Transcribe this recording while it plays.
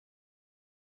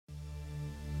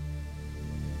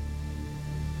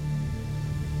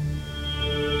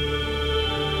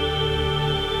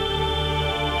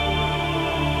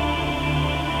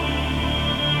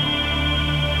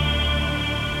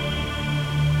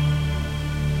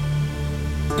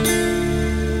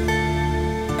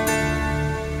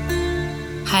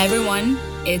Hi everyone,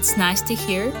 it's nice to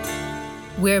hear.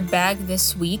 We're back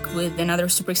this week with another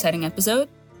super exciting episode.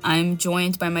 I'm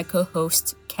joined by my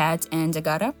co-hosts Kat and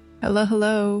Agata. Hello,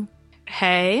 hello.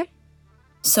 Hey.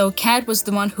 So Kat was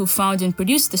the one who found and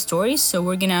produced the story, so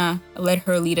we're gonna let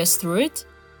her lead us through it.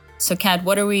 So Kat,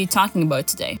 what are we talking about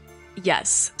today?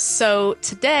 Yes, so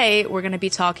today we're going to be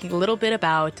talking a little bit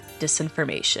about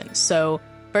disinformation. So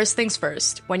first things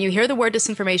first, when you hear the word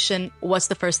disinformation, what's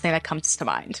the first thing that comes to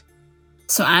mind?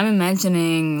 So I'm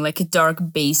imagining like a dark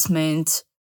basement,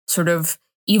 sort of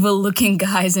evil-looking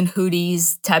guys in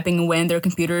hoodies tapping away on their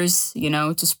computers,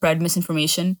 to spread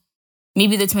misinformation.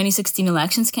 Maybe the 2016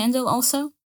 election scandal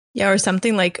also? Yeah, or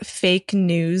something like fake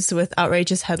news with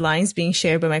outrageous headlines being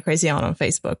shared by my crazy aunt on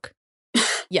Facebook.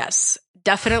 Yes,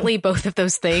 definitely both of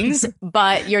those things,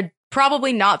 but you're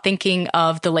probably not thinking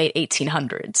of the late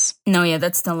 1800s. No, yeah,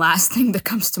 that's the last thing that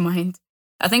comes to mind.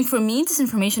 I think for me,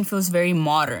 disinformation feels very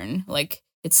modern. Like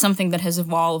it's something that has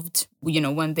evolved,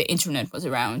 when the internet was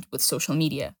around with social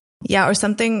media. Yeah, or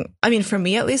something, for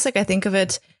me at least, I think of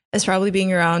it as probably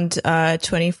being around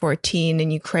 2014 in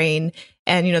Ukraine.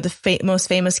 And, the most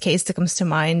famous case that comes to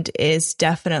mind is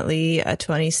definitely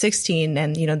 2016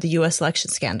 and, the US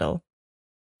election scandal.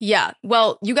 Yeah,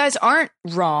 well, you guys aren't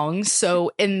wrong.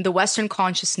 So in the Western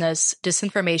consciousness,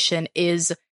 disinformation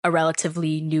is a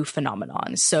relatively new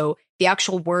phenomenon. So the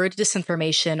actual word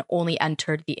disinformation only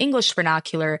entered the English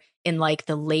vernacular in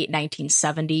the late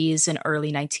 1970s and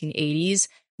early 1980s.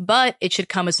 But it should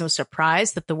come as no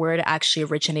surprise that the word actually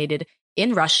originated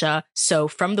in Russia. So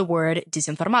from the word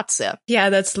disinformatsiya.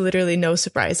 Yeah, that's literally no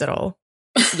surprise at all.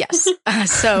 Yes.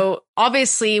 So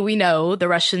obviously we know the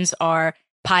Russians are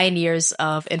pioneers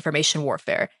of information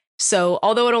warfare. So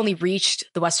although it only reached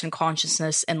the Western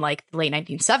consciousness in the late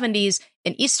 1970s,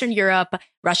 in Eastern Europe,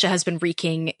 Russia has been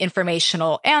wreaking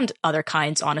informational and other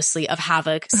kinds, honestly, of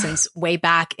havoc since way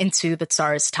back into the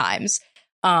Tsar's times.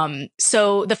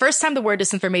 So the first time the word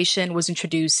disinformation was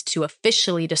introduced to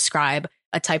officially describe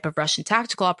a type of Russian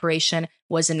tactical operation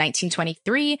was in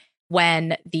 1923,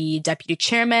 when the deputy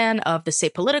chairman of the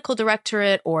State Political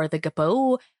Directorate, or the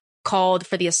GPU, called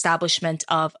for the establishment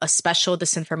of a special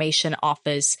disinformation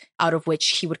office out of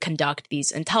which he would conduct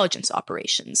these intelligence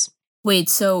operations. Wait,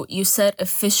 so you said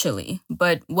officially,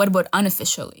 but what about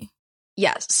unofficially?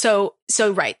 Yes, so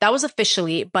right, that was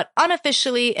officially, but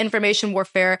unofficially, information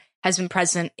warfare has been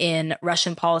present in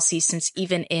Russian policy since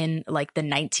even in the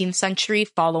 19th century,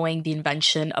 following the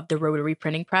invention of the rotary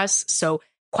printing press. So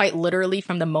quite literally,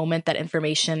 from the moment that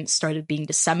information started being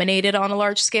disseminated on a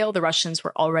large scale, the Russians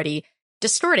were already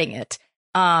distorting it.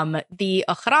 The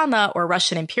Okhrana, or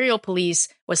Russian Imperial Police,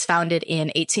 was founded in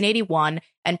 1881,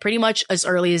 and pretty much as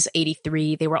early as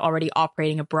 83, they were already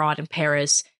operating abroad in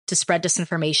Paris to spread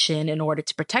disinformation in order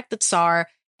to protect the Tsar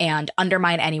and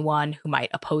undermine anyone who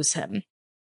might oppose him.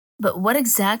 But what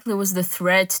exactly was the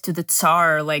threat to the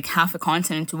Tsar half a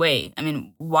continent away?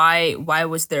 Why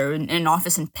was there an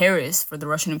office in Paris for the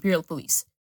Russian Imperial Police?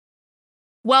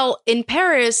 Well, in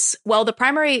Paris, the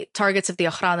primary targets of the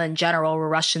Okhrana in general were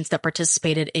Russians that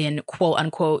participated in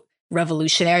quote-unquote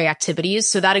revolutionary activities.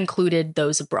 So that included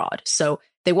those abroad. So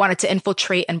they wanted to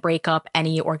infiltrate and break up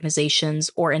any organizations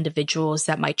or individuals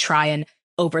that might try and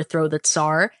overthrow the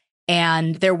Tsar.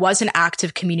 And there was an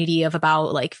active community of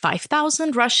about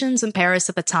 5,000 Russians in Paris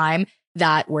at the time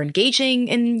that were engaging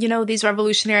in, these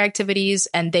revolutionary activities,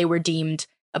 and they were deemed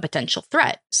a potential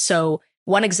threat. So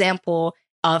one example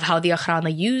of how the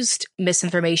Okhrana used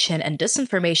misinformation and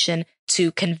disinformation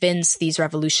to convince these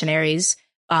revolutionaries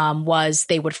was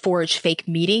they would forge fake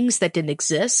meetings that didn't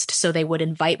exist. So they would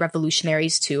invite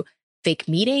revolutionaries to fake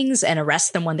meetings and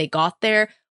arrest them when they got there,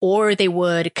 or they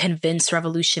would convince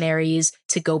revolutionaries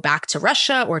to go back to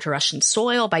Russia or to Russian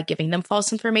soil by giving them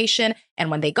false information. And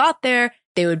when they got there,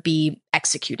 they would be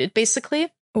executed, basically.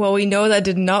 Well, we know that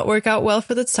did not work out well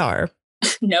for the Tsar.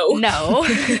 No.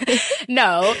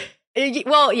 No.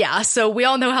 Well, yeah, so we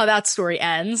all know how that story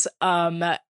ends.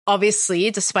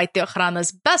 Obviously, despite the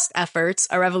Okhrana's best efforts,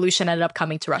 a revolution ended up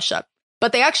coming to Russia.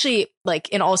 But they actually,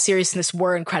 in all seriousness,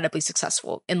 were incredibly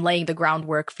successful in laying the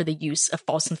groundwork for the use of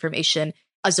false information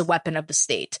as a weapon of the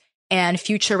state. And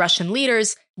future Russian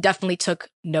leaders definitely took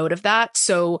note of that.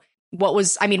 So what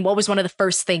was one of the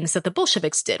first things that the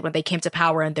Bolsheviks did when they came to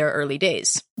power in their early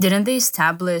days? Didn't they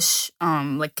establish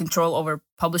control over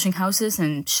publishing houses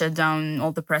and shut down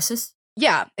all the presses?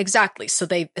 Yeah, exactly. So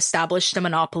they established a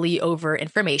monopoly over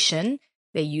information.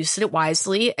 They used it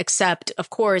wisely, except, of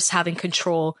course, having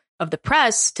control of the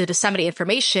press to disseminate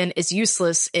information is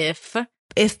useless if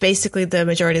basically the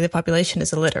majority of the population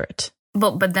is illiterate.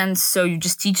 But then, so you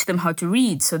just teach them how to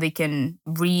read so they can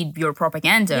read your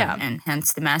propaganda, Yeah. and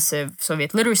hence the massive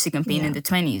Soviet literacy campaign in the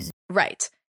 20s. Right.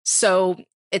 So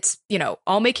it's,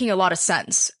 all making a lot of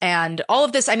sense. And all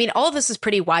of this is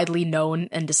pretty widely known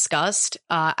and discussed,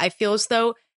 I feel as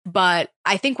though. But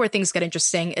I think where things get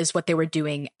interesting is what they were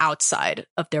doing outside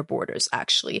of their borders,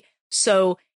 actually.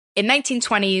 So in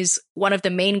 1920s, one of the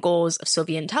main goals of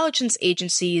Soviet intelligence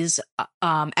agencies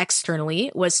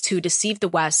externally was to deceive the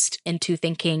West into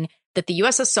thinking that the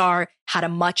USSR had a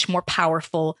much more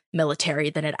powerful military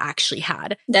than it actually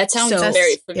had. That sounds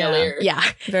very familiar. Yeah.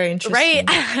 Very interesting.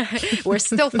 Right? We're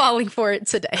still falling for it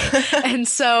today. And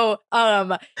so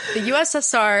the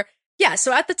USSR... Yeah,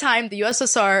 so at the time, the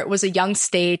USSR was a young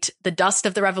state. The dust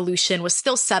of the revolution was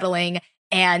still settling,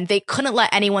 and they couldn't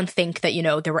let anyone think that,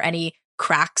 there were any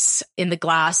cracks in the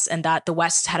glass and that the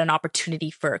West had an opportunity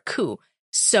for a coup.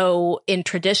 So in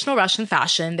traditional Russian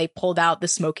fashion, they pulled out the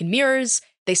smoke and mirrors.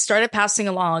 They started passing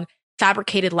along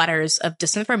fabricated letters of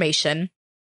disinformation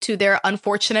to their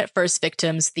unfortunate first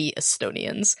victims, the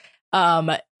Estonians.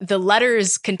 The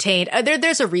letters contained...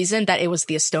 there's a reason that it was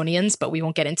the Estonians, but we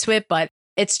won't get into it, but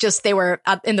it's just they were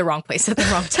in the wrong place at the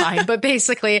wrong time. But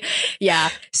basically, yeah.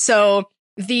 So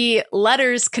the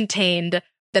letters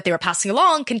that they were passing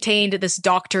along contained this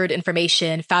doctored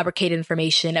information, fabricated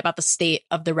information about the state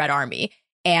of the Red Army.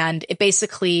 And it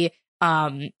basically,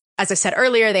 as I said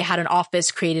earlier, they had an office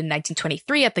created in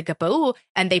 1923 at the GPU,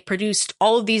 and they produced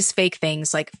all of these fake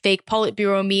things like fake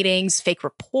Politburo meetings, fake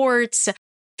reports,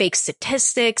 fake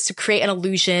statistics to create an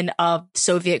illusion of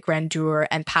Soviet grandeur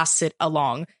and pass it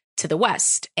along to the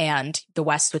West. And the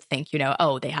West would think, they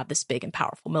have this big and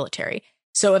powerful military.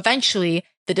 So eventually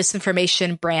the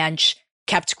disinformation branch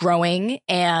kept growing,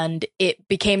 and it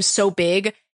became so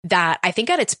big that I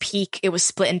think at its peak, it was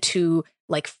split into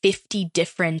like 50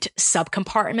 different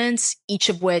subcompartments, each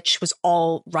of which was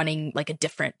all running like a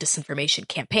different disinformation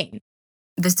campaign.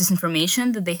 This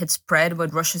disinformation that they had spread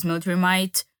about Russia's military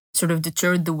might sort of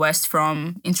deterred the West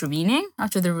from intervening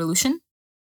after the revolution?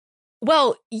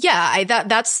 Well, yeah,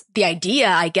 that's the idea,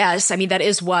 I guess. I mean, that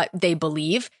is what they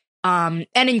believe. And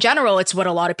in general, it's what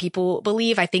a lot of people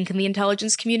believe. I think in the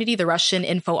intelligence community, the Russian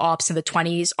info ops in the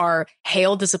 20s are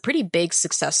hailed as a pretty big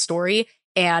success story.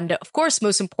 And of course,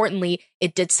 most importantly,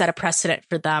 it did set a precedent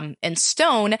for them in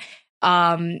stone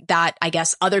that I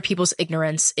guess other people's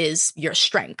ignorance is your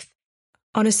strength.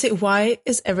 Honestly, why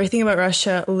is everything about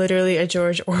Russia literally a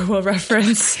George Orwell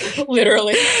reference?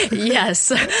 Literally.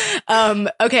 Yes.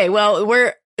 Okay, well,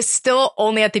 we're still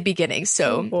only at the beginning,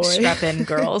 so strap in,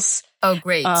 girls. Oh,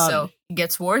 great. So it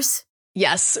gets worse?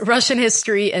 Yes. Russian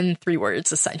history in 3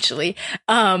 words, essentially.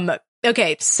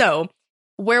 Okay, so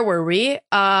where were we?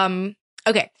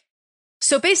 Okay.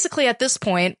 So basically at this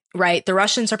point, right, the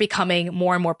Russians are becoming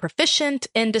more and more proficient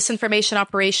in disinformation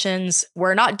operations.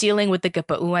 We're not dealing with the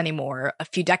GPU anymore. A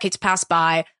few decades pass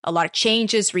by, a lot of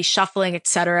changes, reshuffling,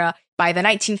 etc. By the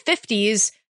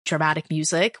 1950s, dramatic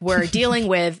music, we're dealing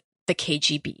with the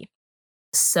KGB.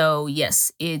 So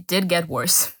yes, it did get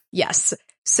worse. Yes.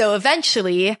 So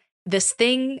eventually, this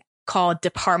thing called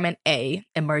Department A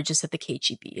emerges at the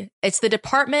KGB. It's the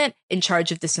department in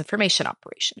charge of disinformation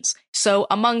operations. So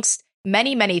amongst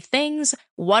many, many things,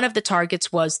 one of the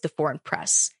targets was the foreign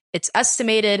press. It's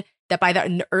estimated that by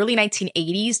the early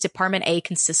 1980s, Department A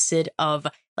consisted of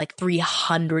like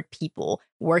 300 people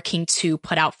working to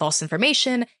put out false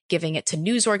information, giving it to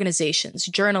news organizations,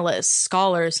 journalists,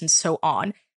 scholars, and so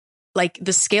on. Like,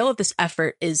 the scale of this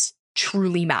effort is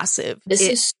truly massive. This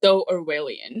is so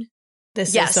Orwellian.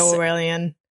 This is so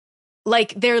Orwellian.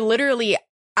 Like, they're literally...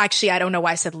 Actually, I don't know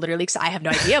why I said literally because I have no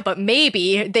idea, but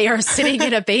maybe they are sitting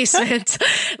in a basement.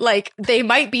 Like, they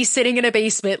might be sitting in a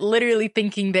basement, literally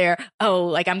thinking I'm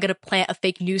going to plant a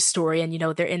fake news story and,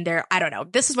 they're in there. I don't know.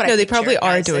 This is what I they probably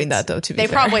are guys. doing that, though, to be They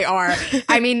fair. probably are.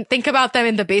 I mean, think about them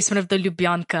in the basement of the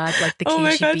Lubyanka at, like, the KGB,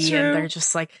 my God, true. and they're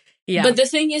just like, yeah. But the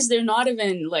thing is, they're not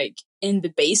even, like, in the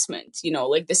basement,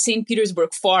 like the St.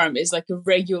 Petersburg farm is like a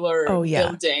regular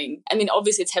building. I mean,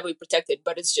 obviously it's heavily protected,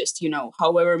 but it's just,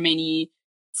 however many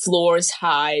floors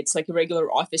high. It's like a regular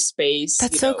office space.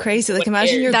 That's so crazy. Like,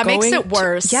 imagine you're that going... makes it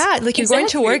worse. Yeah, like you're going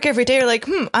to work every day. You're like,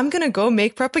 I'm going to go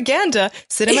make propaganda.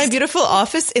 Sit in my beautiful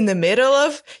office in the middle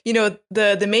of,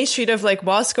 the main street of like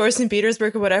Moscow or St.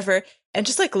 Petersburg or whatever. And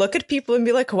just like look at people and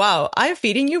be like, wow, I'm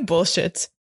feeding you bullshit.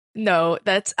 No,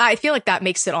 I feel like that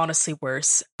makes it honestly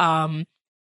worse.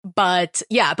 But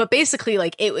basically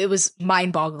like it was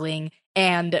mind boggling,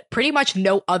 and pretty much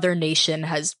no other nation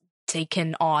has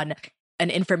taken on an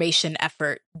information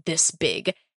effort this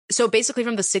big. So basically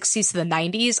from the 60s to the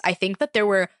 90s, I think that there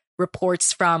were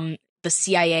reports from the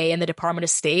CIA and the Department of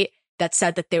State that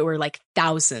said that there were like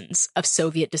thousands of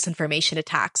Soviet disinformation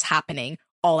attacks happening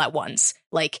all at once.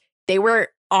 Like they were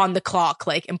on the clock,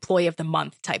 like employee of the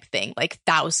month type thing, like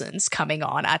thousands coming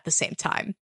on at the same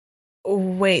time.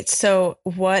 Wait, so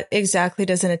what exactly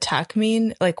does an attack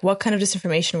mean? Like what kind of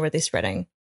disinformation were they spreading?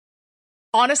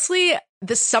 Honestly,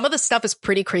 some of the stuff is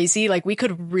pretty crazy. Like we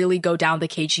could really go down the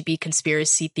KGB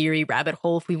conspiracy theory rabbit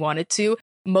hole if we wanted to.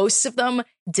 Most of them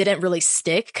didn't really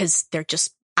stick because they're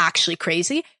just actually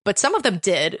crazy, but some of them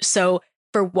did. So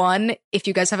for one, if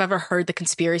you guys have ever heard the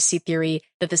conspiracy theory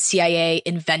that the CIA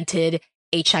invented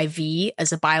HIV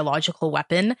as a biological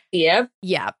weapon. Yep.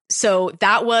 Yeah. So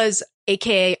that was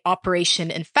AKA Operation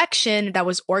Infection that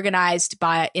was organized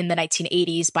in the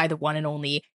 1980s by the one and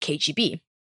only KGB.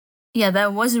 Yeah,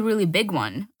 that was a really big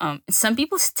one. Some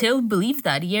people still believe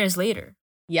that years later.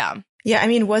 Yeah. Yeah, I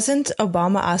mean, wasn't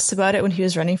Obama asked about it when he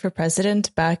was running for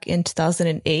president back in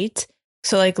 2008?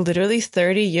 So like literally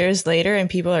 30 years later and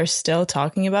people are still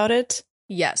talking about it?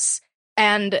 Yes.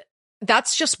 And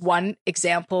that's just one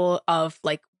example of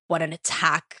like what an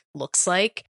attack looks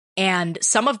like. And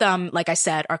some of them, like I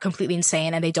said, are completely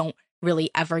insane and they don't really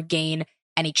ever gain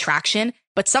any traction.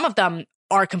 But some of them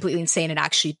are completely insane and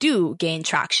actually do gain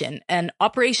traction. And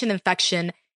Operation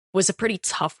Infection was a pretty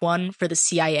tough one for the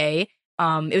CIA.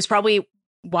 It was probably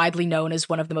widely known as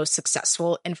one of the most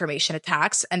successful information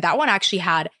attacks. And that one actually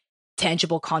had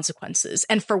tangible consequences.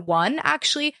 And for one,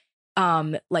 actually,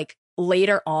 like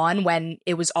later on when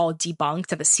it was all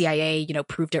debunked and the CIA,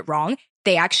 proved it wrong,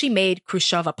 they actually made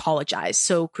Khrushchev apologize.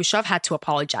 So Khrushchev had to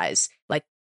apologize, like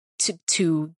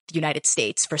to the United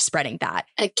States for spreading that.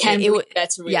 I can't believe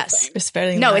that's a real thing. For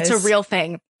spreading no, lies. It's a real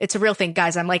thing. It's a real thing,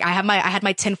 guys. I had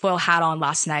my tinfoil hat on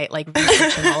last night, like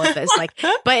researching all of this, like,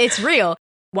 but it's real.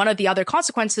 One of the other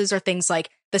consequences are things like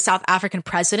the South African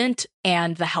president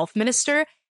and the health minister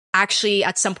actually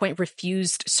at some point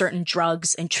refused certain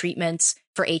drugs and treatments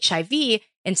for HIV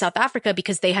in South Africa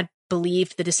because they had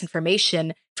believed the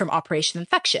disinformation from Operation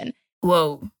Infection.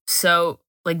 Whoa. So,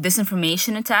 like, this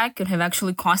information attack could have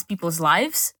actually cost people's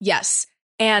lives? Yes.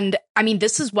 And I mean,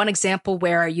 this is one example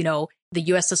where, the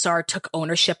USSR took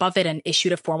ownership of it and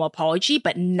issued a formal apology,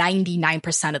 but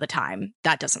 99% of the time,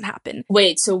 that doesn't happen.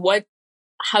 Wait, so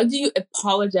how do you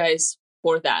apologize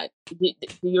for that? Do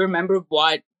you remember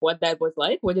what that was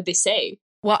like? What did they say?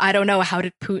 Well, I don't know. How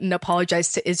did Putin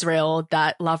apologize to Israel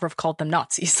that Lavrov called them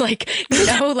Nazis? Like,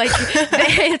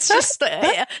 it's just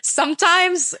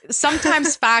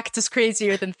sometimes fact is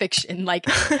crazier than fiction. Like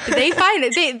they find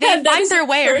their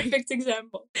way. Perfect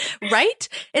example, right?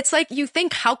 It's like you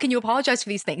think, how can you apologize for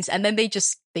these things? And then they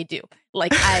do.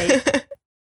 Like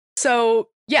So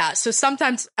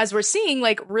sometimes, as we're seeing,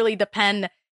 like really the pen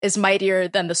is mightier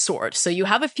than the sword. So you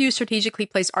have a few strategically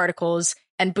placed articles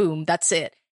and boom, that's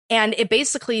it. And it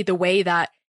basically, the way that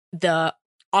the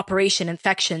Operation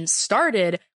Infection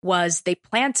started was they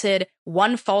planted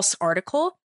one false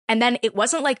article, and then it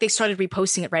wasn't like they started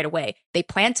reposting it right away. They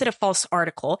planted a false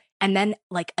article, and then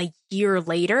like a year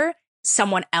later,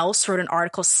 someone else wrote an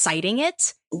article citing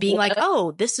it, being like,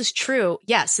 oh, this is true.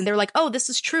 Yes. And they're like, oh, this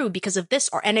is true because of this.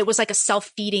 And it was like a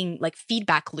self-feeding like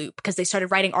feedback loop because they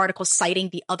started writing articles citing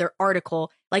the other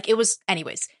article. Like it was,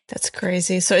 anyways. That's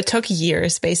crazy. So it took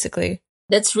years, basically.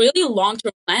 That's really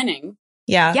long-term planning.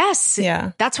 Yeah. Yes.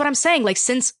 Yeah. That's what I'm saying. Like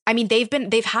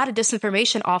they've had a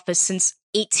disinformation office since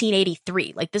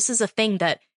 1883. Like this is a thing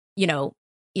that,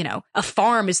 a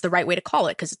farm is the right way to call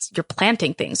it because you're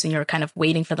planting things and you're kind of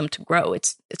waiting for them to grow.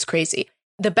 It's crazy.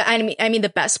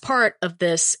 The best part of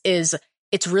this is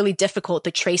it's really difficult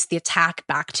to trace the attack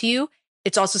back to you.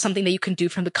 It's also something that you can do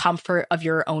from the comfort of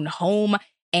your own home,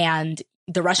 and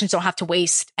the Russians don't have to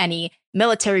waste any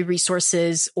military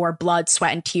resources or blood,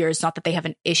 sweat, and tears. Not that they have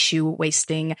an issue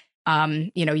wasting,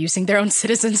 using their own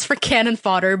citizens for cannon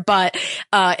fodder, but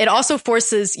it also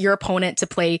forces your opponent to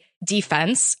play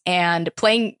defense, and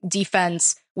playing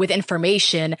defense with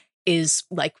information is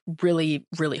like really,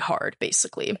 really hard,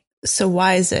 basically. So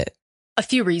why is it? A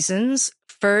few reasons.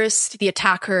 First, the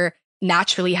attacker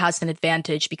naturally has an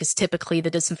advantage because typically the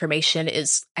disinformation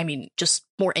is, just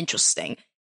more interesting.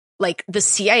 Like the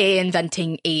CIA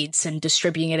inventing AIDS and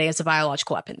distributing it as a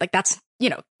biological weapon. Like that's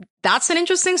an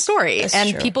interesting story. That's and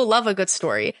true. People love a good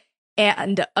story.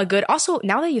 And also,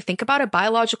 now that you think about it,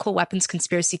 biological weapons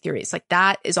conspiracy theories, like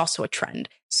that is also a trend.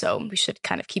 So we should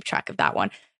kind of keep track of that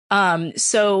one.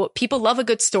 So people love a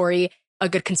good story, a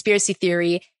good conspiracy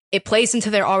theory. It plays into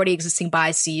their already existing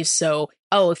biases. So,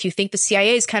 if you think the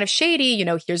CIA is kind of shady,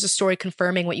 here's a story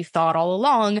confirming what you thought all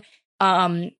along.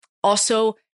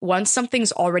 Also, once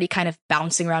something's already kind of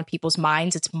bouncing around people's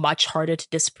minds, it's much harder to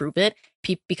disprove it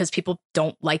because people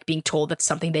don't like being told that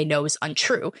something they know is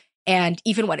untrue. And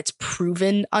even when it's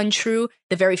proven untrue,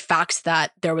 the very fact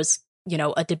that there was,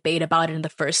 a debate about it in the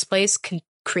first place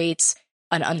creates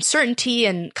an uncertainty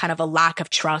and kind of a lack of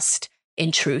trust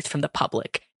in truth from the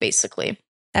public, basically.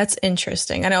 That's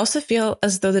interesting. And I also feel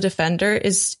as though the defender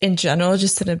is in general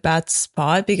just in a bad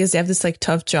spot because they have this like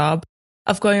tough job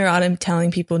of going around and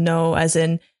telling people no, as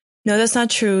in, no, that's not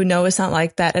true. No, it's not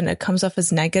like that. And it comes off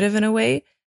as negative in a way.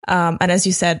 And as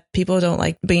you said, people don't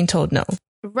like being told no.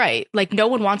 Right. Like no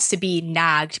one wants to be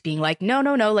nagged being like, no,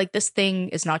 like this thing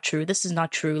is not true. This is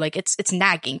not true. Like it's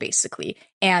nagging basically.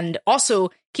 And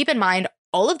also keep in mind,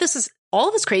 all of this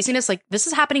craziness, like this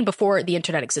is happening before the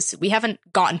internet existed. We haven't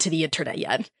gotten to the internet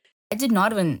yet. I did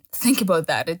not even think about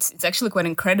that. It's actually quite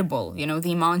incredible,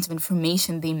 the amount of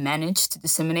information they managed to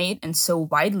disseminate, and so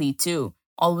widely too,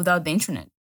 all without the internet.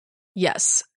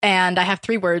 Yes. And I have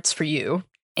 3 words for you.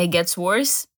 It gets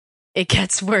worse? It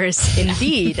gets worse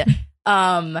indeed.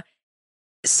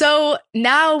 So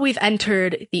now we've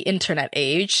entered the internet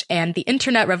age, and the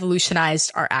internet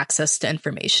revolutionized our access to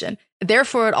information.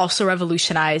 Therefore, it also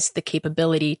revolutionized the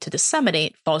capability to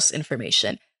disseminate false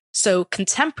information. So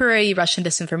contemporary Russian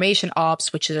disinformation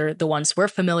ops, which are the ones we're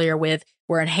familiar with,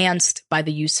 were enhanced by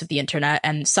the use of the internet,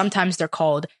 and sometimes they're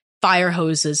called fire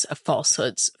hoses of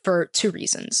falsehoods for 2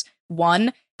 reasons.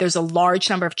 1, there's a large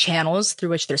number of channels through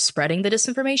which they're spreading the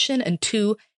disinformation, and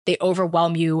 2, they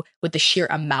overwhelm you with the sheer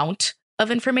amount of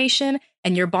information,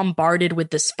 and you're bombarded with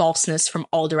this falseness from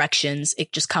all directions.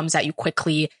 It just comes at you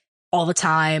quickly all the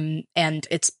time, and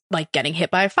it's like getting hit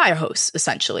by a fire hose,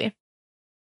 essentially.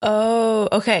 Oh,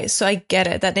 okay. So I get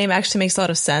it. That name actually makes a lot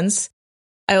of sense.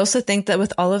 I also think that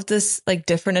with all of this, like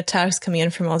different attacks coming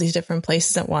in from all these different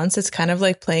places at once, it's kind of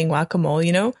like playing whack-a-mole,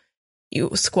 You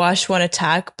squash one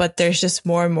attack, but there's just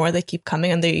more and more that keep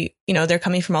coming, and they're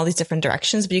coming from all these different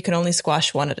directions, but you can only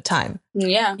squash one at a time.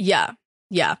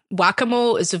 Yeah.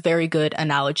 Whack-a-mole is a very good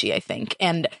analogy, I think.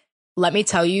 And let me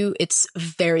tell you, it's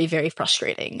very, very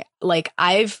frustrating. Like,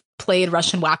 I've played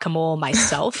Russian whack-a-mole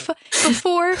myself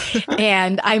before,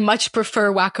 and I much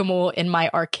prefer whack-a-mole in my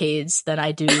arcades than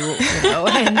I do,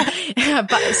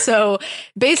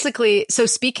 so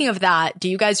speaking of that, do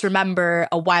you guys remember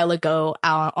a while ago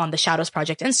on the Shadows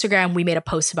Project Instagram, we made a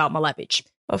post about Malevich?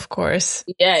 Of course.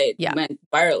 Yeah, it went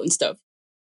viral and stuff.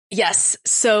 Yes.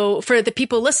 So for the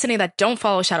people listening that don't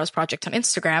follow Shadows Project on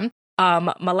Instagram,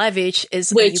 Malevich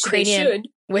is a Ukrainian,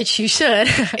 which you should.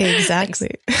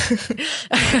 Exactly.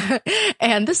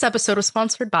 And this episode was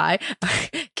sponsored by,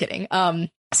 kidding.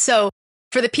 So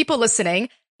for the people listening,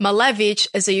 Malevich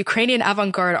is a Ukrainian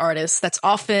avant-garde artist that's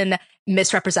often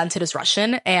misrepresented as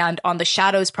Russian. And on the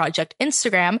Shadows Project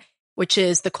Instagram, which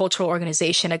is the cultural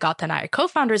organization Agata and I are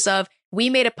co-founders of, we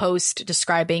made a post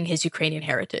describing his Ukrainian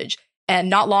heritage. And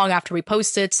not long after we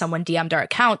posted, someone DM'd our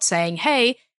account saying,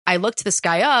 hey, I looked this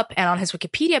guy up, and on his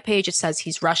Wikipedia page, it says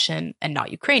he's Russian and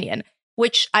not Ukrainian,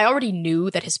 which I already knew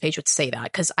that his page would say that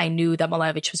because I knew that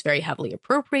Malevich was very heavily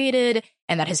appropriated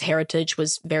and that his heritage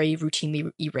was very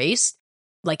routinely erased.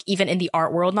 Like, even in the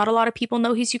art world, not a lot of people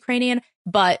know he's Ukrainian.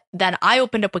 But then I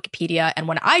opened up Wikipedia, and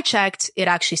when I checked, it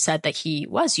actually said that he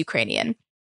was Ukrainian.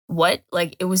 What?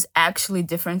 Like, it was actually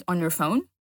different on your phone?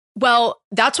 Well,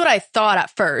 that's what I thought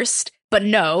at first. But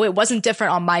no, it wasn't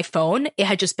different on my phone. It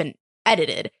had just been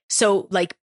edited. So,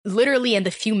 like, literally in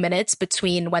the few minutes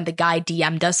between when the guy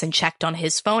DM'd us and checked on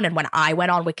his phone and when I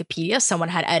went on Wikipedia, someone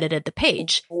had edited the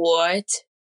page. What?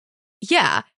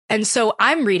 Yeah. And so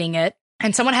I'm reading it,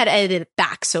 and someone had edited it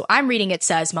back. So I'm reading it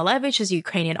says, Malevich is a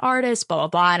Ukrainian artist, blah, blah,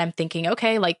 blah. And I'm thinking,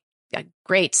 okay, like, yeah,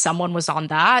 great. Someone was on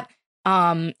that.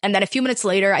 And then a few minutes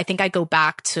later, I think I go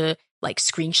back to, like,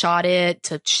 screenshot it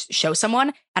to show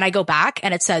someone. And I go back,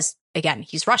 and it says, again,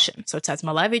 he's Russian. So it says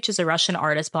Malevich is a Russian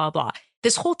artist, blah, blah, blah.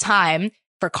 This whole time,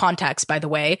 for context, by the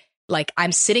way, like,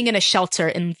 I'm sitting in a shelter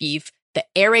in Lviv. The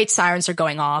air raid sirens are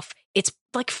going off. It's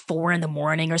like 4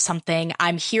 a.m. or something.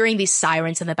 I'm hearing these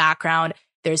sirens in the background.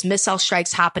 There's missile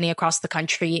strikes happening across the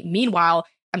country. Meanwhile,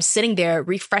 I'm sitting there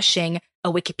refreshing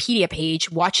a Wikipedia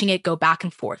page, watching it go back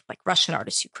and forth, like Russian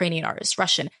artist, Ukrainian artist,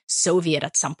 Russian, Soviet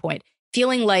at some point,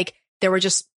 feeling like there were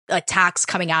just attacks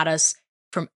coming at us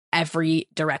from every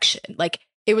direction. Like,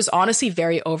 it was honestly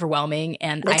very overwhelming,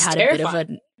 and That's I had terrifying. a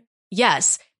bit of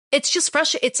yes, it's just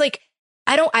frustrating. It's like,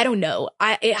 I don't know.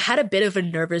 It had a bit of a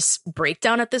nervous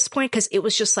breakdown at this point because it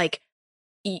was just like,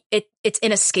 it's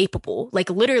inescapable. Like,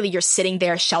 literally, you're sitting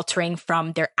there sheltering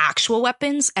from their actual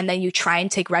weapons, and then you try and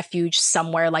take refuge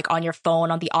somewhere, like on your phone,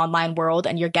 on the online world,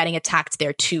 and you're getting attacked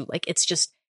there too. Like, it's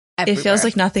just everywhere. It feels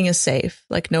like nothing is safe.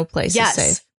 Like, no place is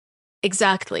safe.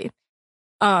 Exactly.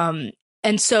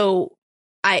 And so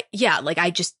I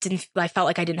felt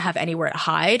like I didn't have anywhere to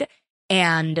hide.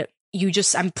 And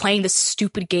I'm playing this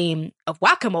stupid game of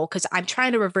whack-a-mole because I'm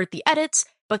trying to revert the edits,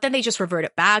 but then they just revert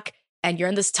it back. And you're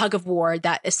in this tug of war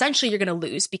that essentially you're going to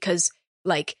lose because,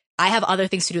 like, I have other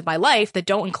things to do with my life that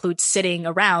don't include sitting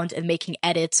around and making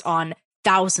edits on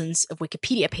thousands of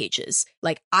Wikipedia pages.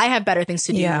 Like, I have better things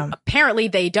to do. Yeah. Apparently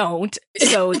they don't.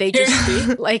 So they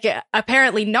just, like,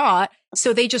 apparently not.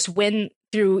 So they just win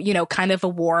through, you know, kind of a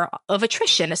war of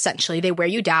attrition, essentially. They wear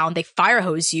you down, they fire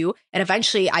hose you, and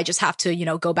eventually I just have to, you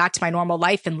know, go back to my normal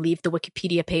life and leave the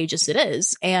Wikipedia page as it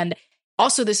is. And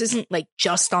also, this isn't, like,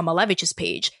 just on Malevich's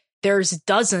page. There's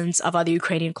dozens of other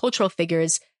Ukrainian cultural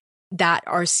figures that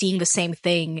are seeing the same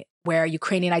thing, where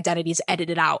Ukrainian identity is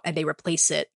edited out and they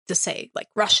replace it to say, like,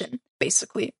 Russian,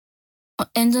 basically.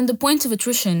 And on the point of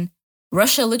attrition,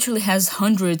 Russia literally has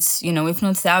hundreds, you know, if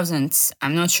not thousands,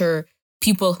 I'm not sure,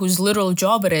 people whose literal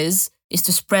job it is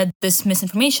to spread this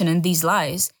misinformation and these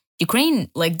lies.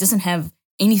 Ukraine, like, doesn't have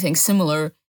anything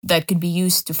similar that could be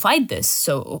used to fight this.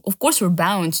 So, of course, we're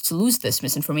bound to lose this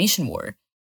misinformation war.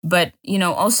 But, you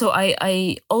know, also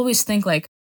I always think, like,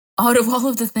 out of all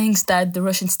of the things that the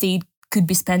Russian state could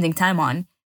be spending time on,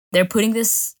 they're putting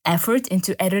this effort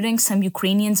into editing some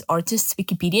Ukrainian artist's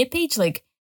Wikipedia page. Like,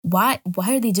 why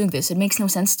are they doing this? It makes no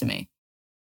sense to me.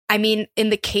 I mean, in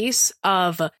the case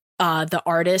of the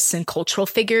artists and cultural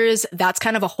figures, that's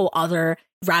kind of a whole other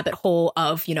rabbit hole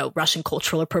of, you know, Russian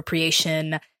cultural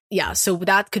appropriation. Yeah, so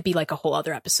that could be like a whole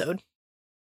other episode.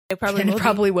 It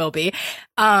probably will be.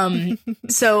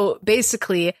 So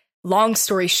basically, long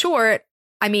story short,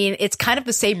 I mean, it's kind of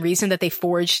the same reason that they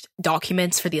forged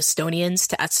documents for the Estonians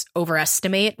to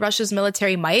overestimate Russia's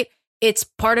military might. It's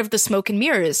part of the smoke and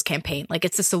mirrors campaign. Like,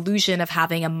 it's this illusion of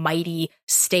having a mighty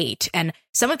state. And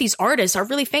some of these artists are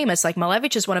really famous. Like,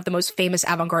 Malevich is one of the most famous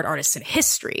avant-garde artists in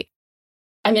history.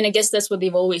 I mean, I guess that's what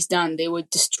they've always done. They would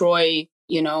destroy,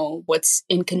 you know, what's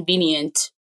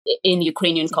inconvenient in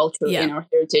Ukrainian culture, in our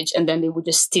heritage, and then they would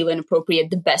just steal and appropriate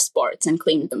the best parts and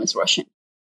claim them as Russian.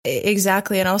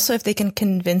 Exactly. And also, if they can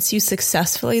convince you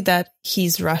successfully that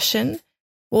he's Russian,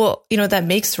 well, you know, that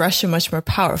makes Russia much more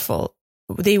powerful.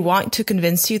 They want to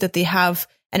convince you that they have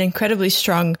an incredibly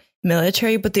strong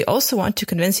military, but they also want to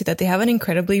convince you that they have an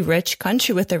incredibly rich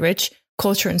country with a rich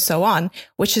culture and so on,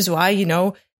 which is why, you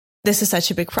know, this is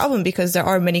such a big problem, because there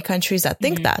are many countries that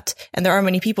think that, and there are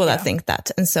many people that think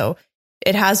that. And so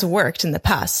it has worked in the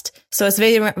past. So it's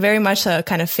very, very much a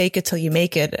kind of fake it till you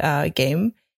make it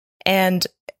game. And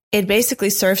it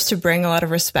basically serves to bring a lot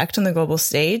of respect on the global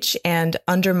stage and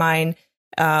undermine,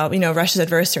 you know, Russia's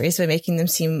adversaries by making them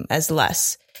seem as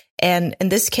less. And in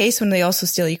this case, when they also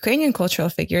steal Ukrainian cultural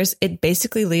figures, it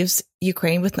basically leaves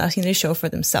Ukraine with nothing to show for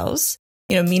themselves.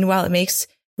 You know, meanwhile, it makes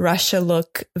Russia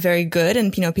look very good.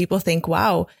 And, you know, people think,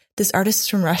 wow, this artist is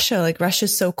from Russia. Like,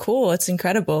 Russia's so cool. It's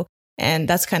incredible. And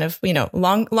that's kind of, you know,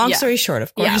 long story short,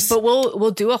 of course. Yeah, but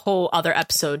we'll do a whole other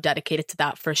episode dedicated to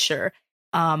that for sure.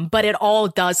 But it all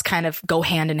does kind of go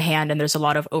hand in hand, and there's a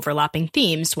lot of overlapping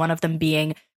themes. One of them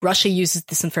being Russia uses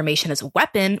disinformation as a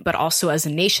weapon, but also as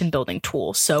a nation-building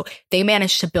tool. So they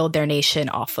managed to build their nation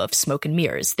off of smoke and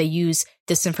mirrors. They use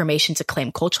disinformation to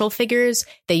claim cultural figures.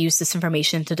 They use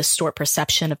disinformation to distort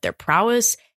perception of their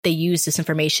prowess. They use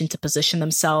disinformation to position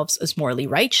themselves as morally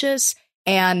righteous.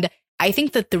 And I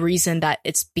think that the reason that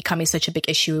it's becoming such a big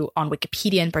issue on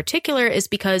Wikipedia in particular is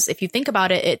because, if you think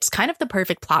about it, it's kind of the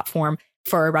perfect platform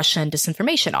for a Russian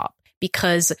disinformation op,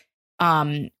 because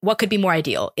what could be more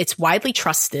ideal? It's widely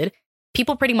trusted.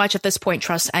 People pretty much at this point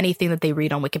trust anything that they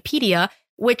read on Wikipedia,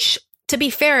 which, to be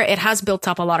fair, it has built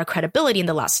up a lot of credibility in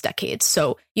the last decade.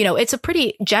 So, you know, it's a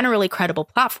pretty generally credible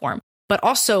platform. But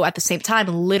also at the same time,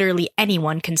 literally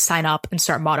anyone can sign up and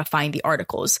start modifying the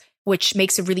articles, which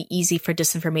makes it really easy for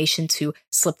disinformation to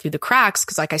slip through the cracks.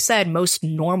 Because, like I said, most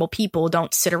normal people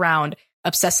don't sit around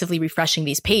obsessively refreshing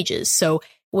these pages. So,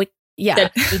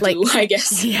 that like, do, I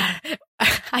guess. Yeah,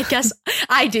 I guess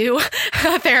I do,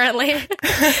 apparently.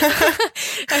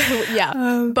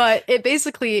 But it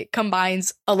basically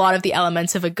combines a lot of the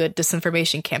elements of a good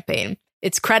disinformation campaign.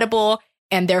 It's credible,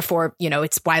 and therefore, you know,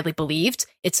 it's widely believed.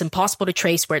 It's impossible to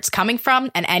trace where it's coming from,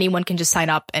 and anyone can just sign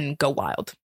up and go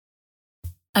wild.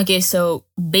 Okay, so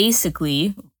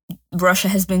basically, Russia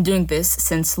has been doing this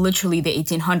since literally the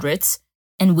 1800s,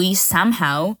 and we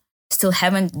somehow still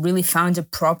haven't really found a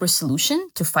proper solution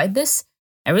to fight this.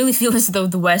 I really feel as though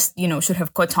the West, you know, should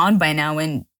have caught on by now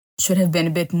and should have been a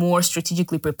bit more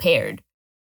strategically prepared.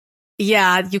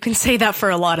 Yeah, you can say that for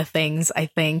a lot of things, I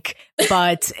think,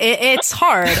 but it's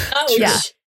hard. Yeah,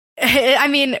 I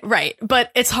mean, right, but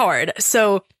it's hard.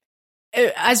 So,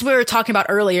 as we were talking about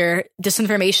earlier,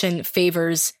 disinformation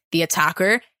favors the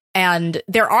attacker. And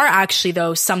there are actually,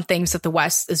 though, some things that the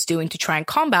West is doing to try and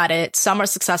combat it. Some are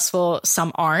successful,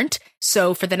 some aren't.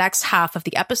 So for the next half of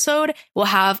the episode, we'll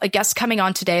have a guest coming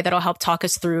on today that'll help talk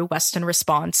us through Western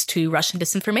response to Russian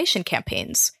disinformation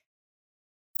campaigns.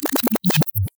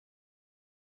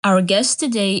 Our guest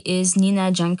today is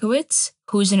Nina Jankowicz,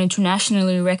 who's an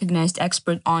internationally recognized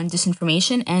expert on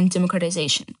disinformation and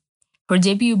democratization. Her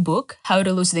debut book, How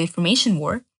to Lose the Information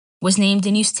War, was named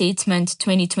the New Statesman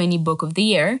 2020 Book of the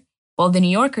Year, while The New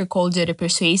Yorker called it a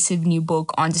persuasive new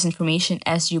book on disinformation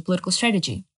as geopolitical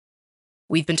strategy.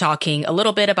 We've been talking a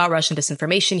little bit about Russian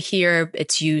disinformation here,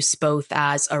 its use both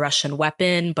as a Russian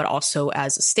weapon, but also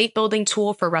as a state-building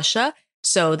tool for Russia.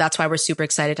 So that's why we're super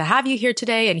excited to have you here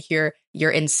today and hear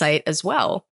your insight as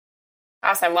well.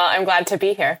 Awesome. Well, I'm glad to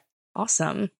be here.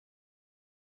 Awesome.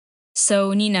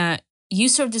 So, Nina, you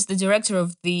served as the director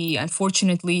of the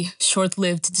unfortunately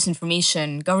short-lived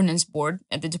Disinformation Governance Board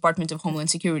at the Department of Homeland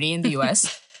Security in the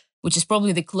US, which is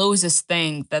probably the closest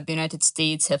thing that the United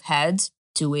States have had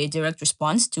to a direct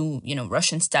response to,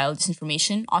 Russian-style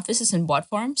disinformation offices and bot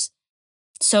farms.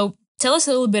 So tell us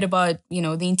a little bit about,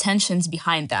 the intentions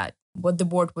behind that, what the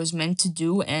board was meant to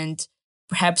do, and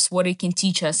perhaps what it can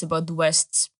teach us about the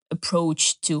West's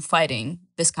approach to fighting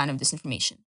this kind of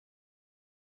disinformation.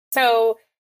 So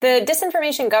the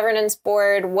Disinformation Governance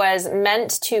Board was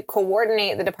meant to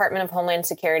coordinate the Department of Homeland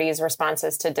Security's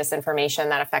responses to disinformation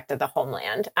that affected the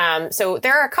homeland. So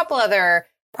there are a couple other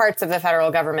parts of the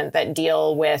federal government that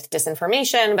deal with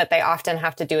disinformation, but they often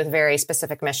have to do with very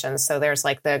specific missions. So there's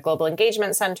like the Global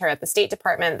Engagement Center at the State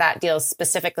Department that deals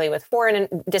specifically with foreign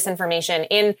disinformation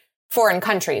in foreign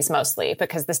countries mostly,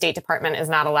 because the State Department is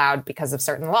not allowed, because of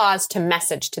certain laws, to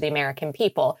message to the American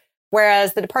people.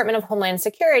 Whereas the Department of Homeland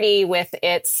Security, with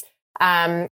its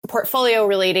portfolio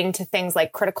relating to things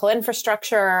like critical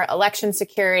infrastructure, election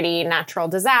security, natural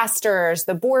disasters,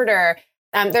 the border,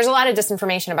 there's a lot of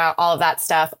disinformation about all of that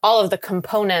stuff. All of the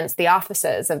components, the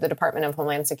offices of the Department of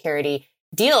Homeland Security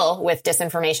deal with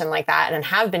disinformation like that and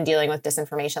have been dealing with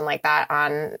disinformation like that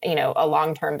on, a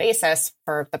long-term basis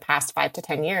for the past 5 to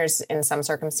 10 years in some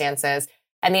circumstances.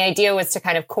 And the idea was to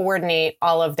kind of coordinate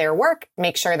all of their work,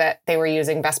 make sure that they were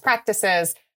using best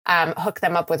practices, hook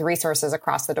them up with resources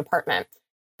across the department.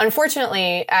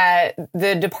 Unfortunately,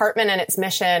 the department and its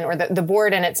mission, or the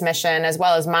board and its mission, as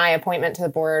well as my appointment to the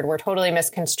board, were totally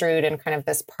misconstrued in kind of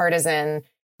this partisan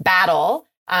battle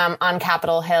on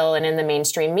Capitol Hill and in the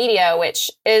mainstream media, which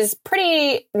is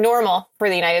pretty normal for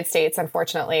the United States,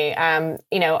 unfortunately.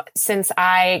 Since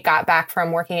I got back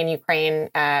from working in Ukraine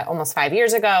almost 5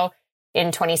 years ago,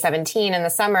 in 2017 in the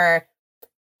summer,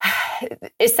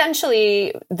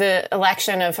 essentially the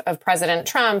election of President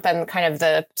Trump and kind of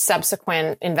the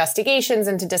subsequent investigations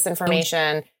into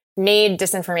disinformation made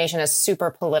disinformation a super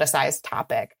politicized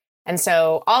topic. And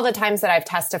so all the times that I've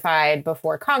testified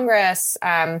before Congress,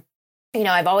 I've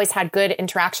always had good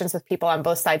interactions with people on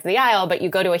both sides of the aisle, but you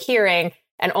go to a hearing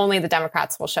and only the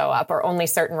Democrats will show up, or only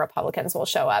certain Republicans will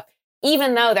show up.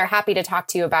 Even though they're happy to talk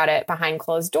to you about it behind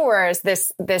closed doors,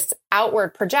 this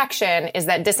outward projection is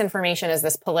that disinformation is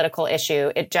this political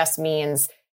issue. It just means,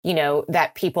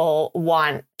 that people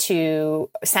want to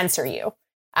censor you.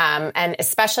 And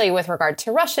especially with regard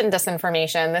to Russian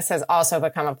disinformation, this has also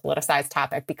become a politicized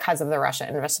topic because of the Russia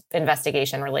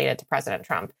investigation related to President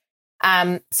Trump.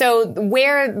 So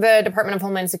where the Department of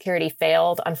Homeland Security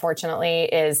failed, unfortunately,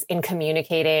 is in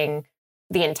communicating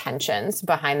the intentions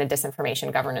behind the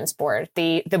Disinformation Governance Board.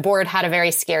 The board had a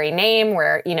very scary name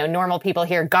where, normal people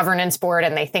hear governance board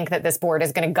and they think that this board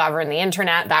is going to govern the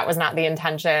internet. That was not the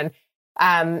intention.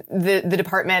 The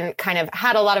department kind of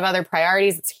had a lot of other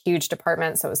priorities. It's a huge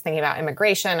department. So it was thinking about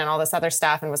immigration and all this other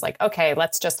stuff and was like, okay,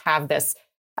 let's just have this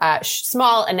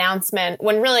small announcement,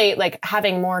 when really like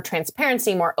having more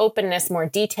transparency, more openness, more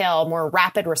detail, more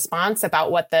rapid response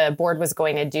about what the board was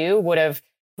going to do would have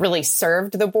really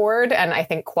served the board, and I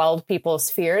think quelled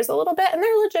people's fears a little bit. And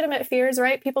they're legitimate fears,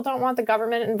 right? People don't want the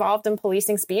government involved in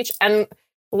policing speech. And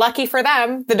lucky for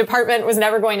them, the department was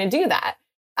never going to do that.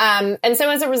 And so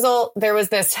as a result, there was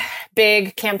this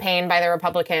big campaign by the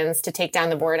Republicans to take down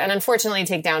the board, and unfortunately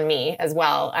take down me as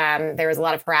well. There was a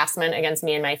lot of harassment against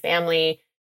me and my family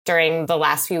during the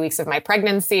last few weeks of my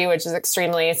pregnancy, which is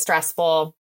extremely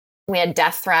stressful. We had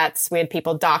death threats. We had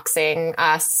people doxing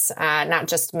us, not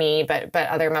just me, but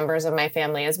other members of my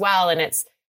family as well. And it's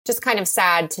just kind of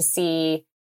sad to see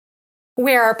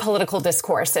where our political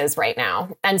discourse is right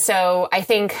now. And so I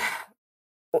think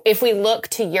if we look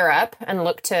to Europe and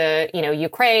look to,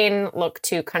 Ukraine, look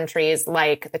to countries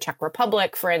like the Czech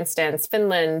Republic, for instance,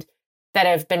 Finland, that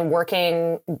have been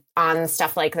working on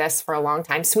stuff like this for a long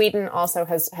time. Sweden also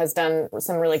has done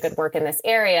some really good work in this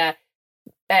area.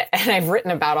 And I've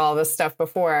written about all this stuff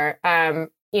before. That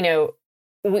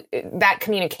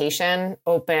communication,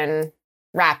 open,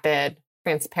 rapid,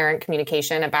 transparent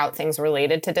communication about things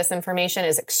related to disinformation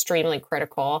is extremely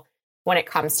critical when it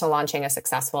comes to launching a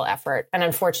successful effort. And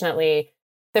unfortunately,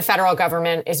 the federal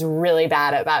government is really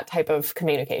bad at that type of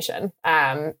communication.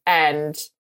 And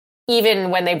even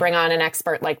when they bring on an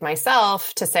expert like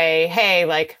myself to say, hey,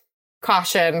 like,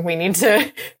 caution, we need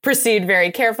to proceed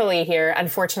very carefully here.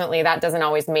 Unfortunately, that doesn't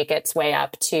always make its way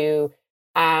up to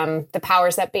the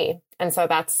powers that be. And so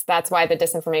that's why the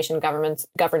Disinformation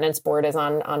Governance Board is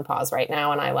on pause right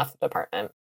now, and I left the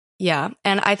department. Yeah,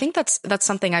 and I think that's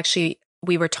something actually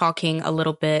we were talking a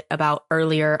little bit about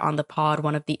earlier on the pod.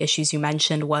 One of the issues you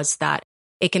mentioned was that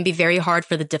it can be very hard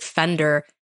for the defender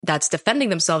that's defending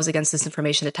themselves against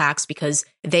disinformation attacks because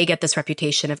they get this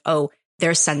reputation of, oh,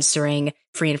 they're censoring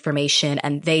free information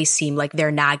and they seem like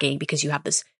they're nagging because you have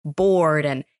this board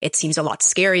and it seems a lot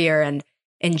scarier and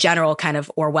in general kind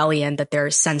of Orwellian that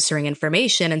they're censoring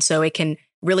information. And so it can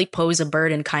really pose a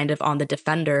burden kind of on the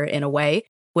defender in a way,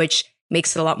 which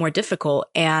makes it a lot more difficult.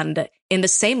 And in the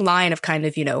same line of kind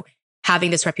of,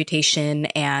 having this reputation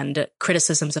and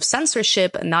criticisms of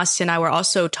censorship, Nastya and I were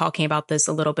also talking about this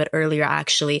a little bit earlier,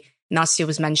 actually. Nastya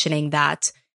was mentioning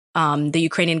that the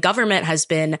Ukrainian government has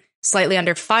been slightly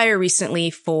under fire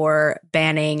recently for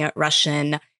banning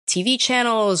Russian TV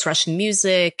channels, Russian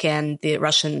music, and the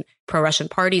pro-Russian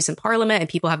parties in parliament, and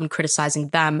people have been criticizing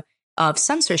them of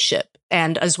censorship.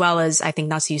 And as well as, I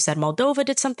think, Nastya, you said Moldova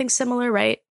did something similar,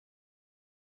 right?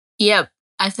 Yep.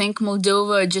 I think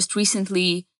Moldova just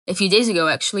recently, a few days ago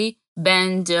actually,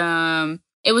 banned,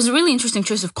 it was a really interesting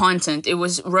choice of content. It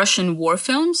was Russian war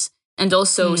films and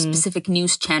also specific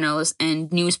news channels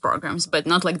and news programs, but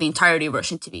not like the entirety of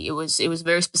Russian TV. It was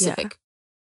very specific.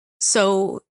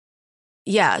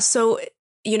 Yeah. So,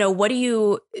 what do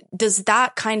you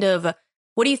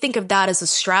think of that as a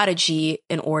strategy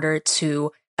in order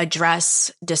to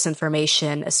address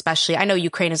disinformation, especially? I know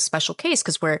Ukraine is a special case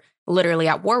because we're literally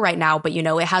at war right now, but,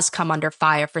 it has come under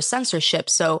fire for censorship.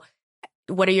 So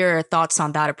what are your thoughts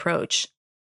on that approach?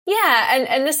 Yeah,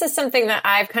 and this is something that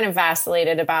I've kind of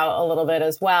vacillated about a little bit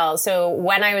as well. So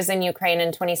when I was in Ukraine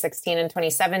in 2016 and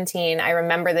 2017, I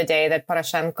remember the day that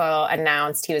Poroshenko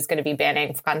announced he was going to be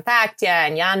banning Vkontakte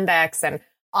and Yandex and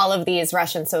all of these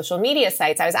Russian social media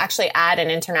sites. I was actually at an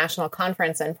international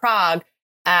conference in Prague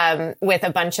with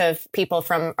a bunch of people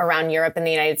from around Europe and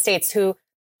the United States who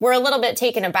were a little bit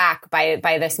taken aback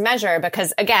by this measure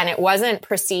because, again, it wasn't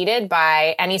preceded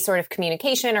by any sort of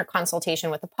communication or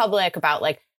consultation with the public about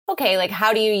okay,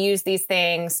 how do you use these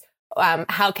things?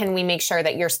 How can we make sure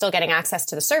that you're still getting access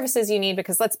to the services you need?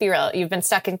 Because let's be real, you've been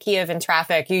stuck in Kiev in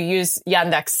traffic. You use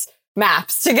Yandex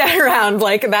maps to get around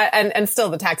like that. And still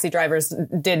the taxi drivers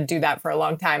did do that for a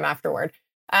long time afterward.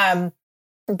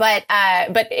 But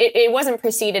it wasn't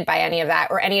preceded by any of that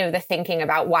or any of the thinking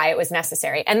about why it was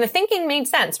necessary. And the thinking made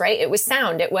sense, right? It was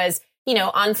sound. It was,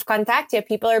 on Vkontakte,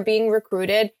 people are being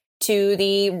recruited to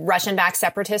the Russian-backed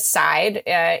separatist side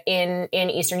in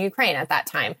eastern Ukraine at that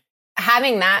time.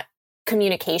 Having that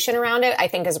communication around it, I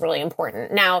think, is really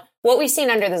important. Now, what we've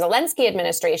seen under the Zelensky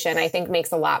administration, I think,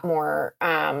 makes a lot more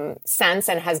sense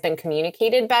and has been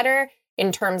communicated better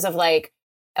in terms of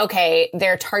okay,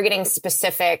 they're targeting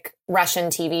specific Russian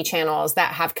TV channels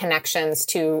that have connections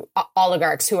to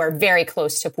oligarchs who are very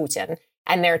close to Putin.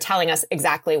 And they're telling us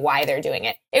exactly why they're doing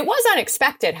it. It was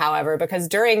unexpected, however, because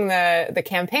during the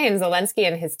campaign, Zelensky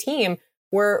and his team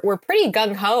were pretty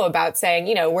gung-ho about saying,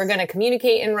 we're going to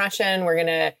communicate in Russian. We're going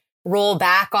to roll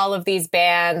back all of these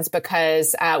bans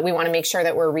because we want to make sure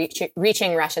that we're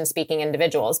reaching Russian-speaking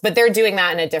individuals. But they're doing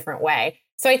that in a different way.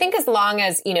 So I think as long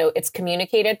as, it's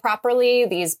communicated properly,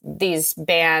 these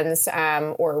bans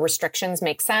or restrictions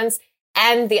make sense.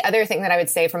 And the other thing that I would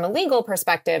say from a legal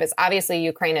perspective is obviously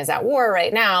Ukraine is at war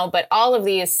right now, but all of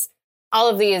these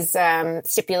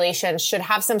stipulations should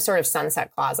have some sort of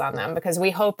sunset clause on them because we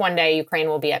hope one day Ukraine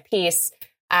will be at peace.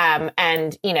 And,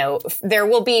 there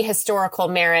will be historical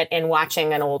merit in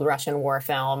watching an old Russian war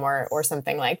film or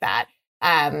something like that.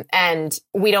 And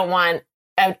we don't want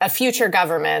a future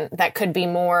government that could be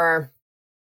more,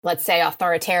 let's say,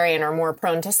 authoritarian or more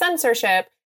prone to censorship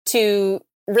to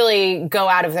really go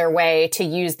out of their way to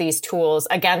use these tools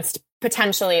against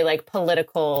potentially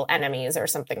political enemies or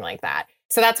something like that.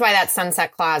 So that's why that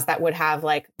sunset clause that would have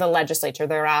the legislature,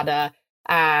 the Rada,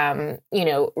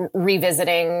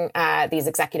 revisiting these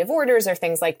executive orders or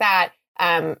things like that,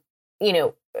 in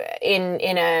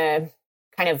a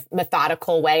kind of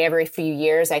methodical way every few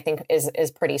years, I think is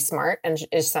pretty smart, and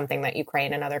is something that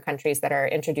Ukraine and other countries that are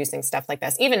introducing stuff like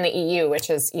this, even the EU,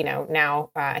 which is, now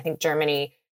I think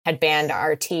Germany had banned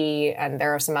RT, and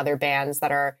there are some other bans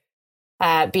that are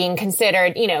being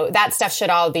considered. That stuff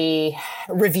should all be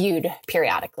reviewed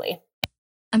periodically.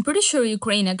 I'm pretty sure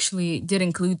Ukraine actually did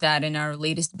include that in our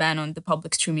latest ban on the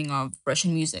public streaming of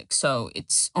Russian music. So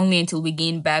it's only until we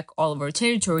gain back all of our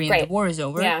territory and the war is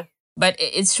over. Yeah. But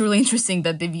it's really interesting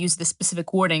that they've used the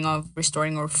specific wording of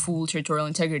restoring our full territorial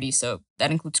integrity. So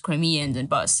that includes Crimea and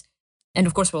Donbass. And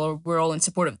of course, we're all in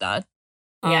support of that.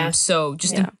 So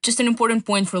just an important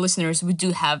point for listeners, we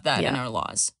do have that in our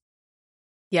laws.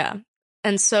 Yeah.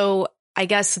 And so I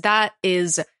guess that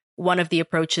is one of the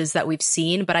approaches that we've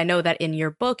seen. But I know that in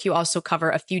your book, you also cover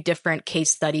a few different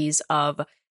case studies of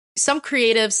some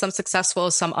creative, some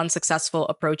successful, some unsuccessful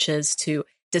approaches to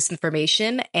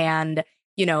disinformation. And,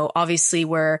 obviously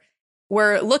we're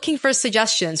looking for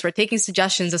suggestions. We're taking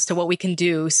suggestions as to what we can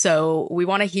do. So we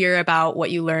want to hear about what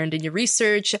you learned in your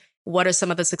research. What are some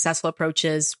of the successful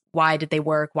approaches? Why did they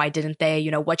work? Why didn't they?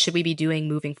 What should we be doing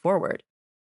moving forward?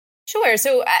 Sure.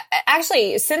 So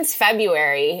actually, since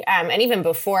February, and even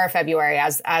before February,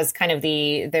 as kind of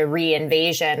the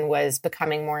re-invasion was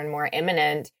becoming more and more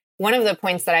imminent, one of the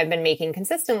points that I've been making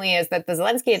consistently is that the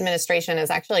Zelensky administration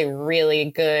is actually really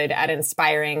good at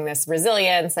inspiring this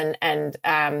resilience and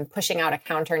pushing out a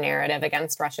counter narrative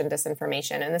against Russian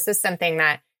disinformation. And this is something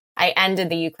that I ended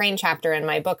the Ukraine chapter in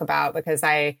my book about, because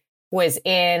I was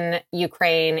in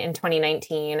Ukraine in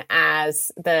 2019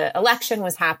 as the election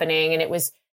was happening, and it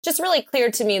was just really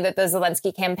clear to me that the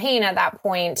Zelensky campaign at that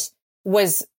point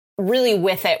was really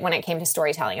with it when it came to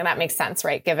storytelling. And that makes sense,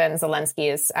 right? Given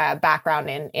Zelensky's background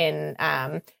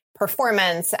in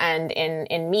performance and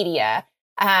in media.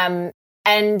 And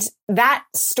that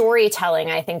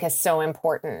storytelling, I think, is so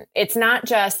important. It's not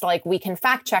just like we can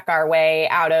fact check our way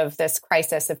out of this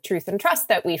crisis of truth and trust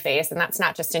that we face. And that's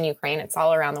not just in Ukraine, it's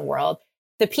all around the world.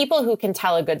 The people who can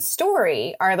tell a good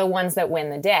story are the ones that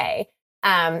win the day.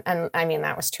 And I mean,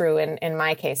 that was true in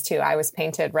my case, too. I was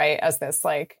painted right as this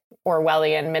like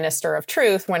Orwellian minister of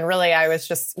truth, when really I was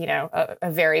just, a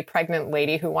very pregnant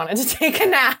lady who wanted to take a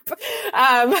nap.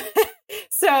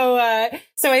 So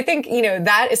I think,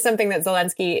 that is something that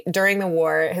Zelensky during the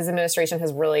war, his administration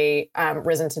has really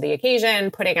risen to the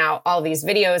occasion, putting out all these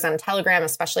videos on Telegram,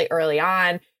 especially early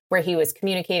on, where he was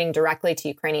communicating directly to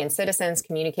Ukrainian citizens,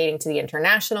 communicating to the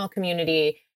international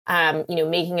community.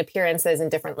 Making appearances in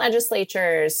different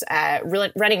legislatures,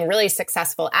 running really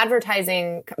successful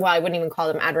advertising. Well, I wouldn't even call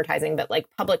them advertising, but like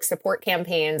public support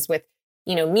campaigns with,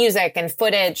 music and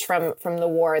footage from the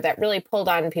war that really pulled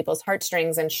on people's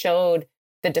heartstrings and showed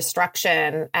the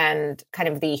destruction and kind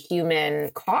of the human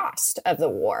cost of the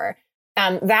war.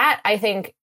 That, I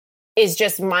think, is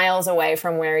just miles away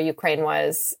from where Ukraine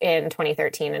was in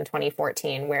 2013 and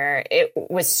 2014, where it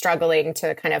was struggling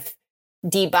to kind of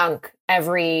debunk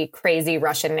every crazy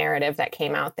Russian narrative that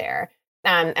came out there.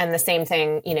 And the same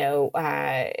thing,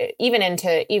 even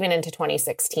into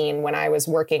 2016, when I was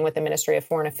working with the Ministry of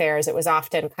Foreign Affairs, it was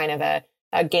often kind of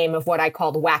a game of what I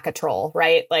called whack-a-troll,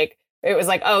 right? Like, it was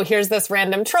like, oh, here's this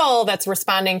random troll that's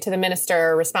responding to the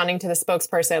minister, responding to the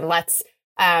spokesperson. Let's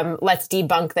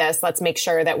debunk this. Let's make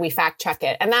sure that we fact check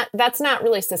it. And that's not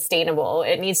really sustainable.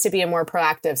 It needs to be a more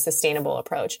proactive, sustainable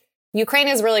approach. Ukraine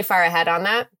is really far ahead on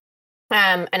that.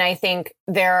 And I think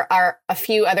there are a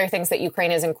few other things that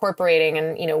Ukraine is incorporating.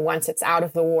 And, once it's out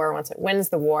of the war, once it wins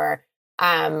the war,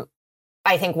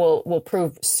 I think will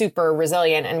prove super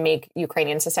resilient and make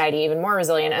Ukrainian society even more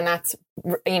resilient. And that's,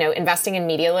 investing in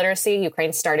media literacy.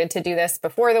 Ukraine started to do this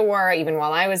before the war, even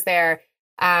while I was there,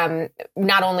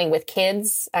 not only with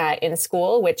kids in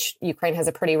school, which Ukraine has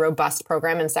a pretty robust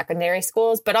program in secondary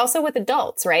schools, but also with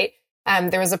adults, right?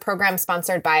 There was a program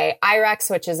sponsored by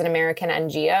IREX, which is an American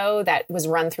NGO that was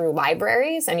run through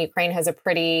libraries. And Ukraine has a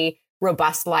pretty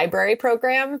robust library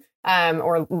program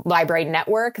or library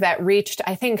network that reached,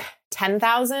 I think,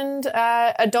 10,000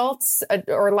 adults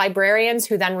or librarians,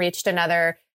 who then reached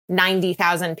another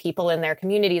 90,000 people in their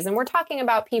communities. And we're talking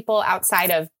about people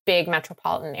outside of big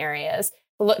metropolitan areas,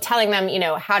 telling them,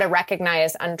 how to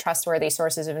recognize untrustworthy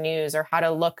sources of news, or how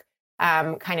to look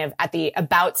kind of at the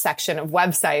about section of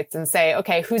websites and say,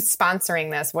 okay, who's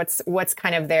sponsoring this? What's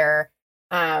kind of their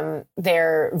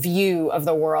view of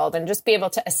the world, and just be able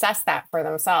to assess that for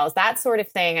themselves. That sort of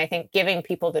thing, I think, giving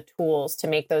people the tools to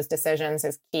make those decisions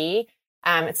is key.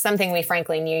 It's something we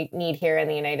frankly need here in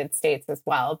the United States as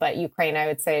well. But Ukraine, I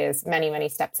would say, is many, many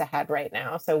steps ahead right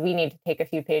now. So we need to take a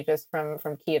few pages from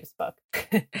Kiev's book.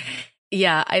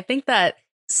 Yeah, I think that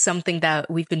something that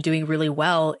we've been doing really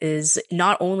well is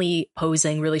not only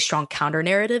posing really strong counter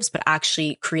narratives, but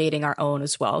actually creating our own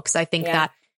as well. Because I think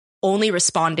that only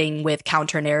responding with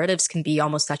counter narratives can be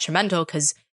almost detrimental,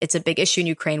 because it's a big issue in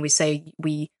Ukraine. We say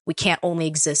we can't only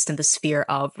exist in the sphere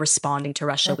of responding to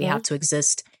Russia. We have to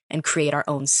exist and create our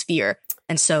own sphere.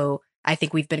 And so I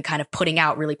think we've been kind of putting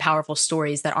out really powerful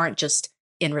stories that aren't just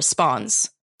in response.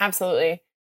 Absolutely.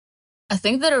 I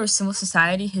think that our civil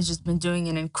society has just been doing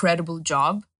an incredible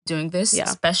job doing this,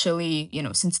 especially,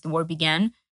 since the war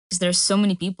began, because there's so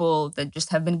many people that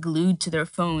just have been glued to their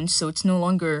phones. So it's no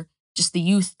longer just the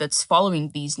youth that's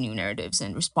following these new narratives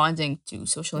and responding to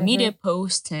social media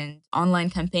posts and online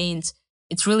campaigns.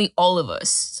 It's really all of us.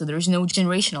 So there's no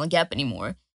generational gap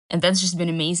anymore. And that's just been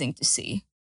amazing to see.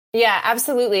 Yeah,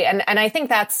 absolutely. And I think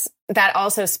that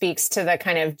also speaks to the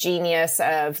kind of genius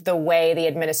of the way the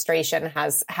administration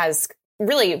has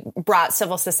really brought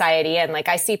civil society in. Like,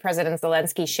 I see President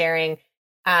Zelensky sharing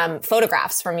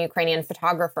photographs from Ukrainian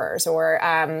photographers, or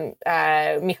Mikhailo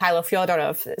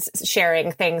Fyodorov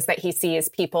sharing things that he sees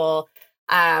people,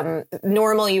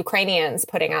 normal Ukrainians,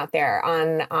 putting out there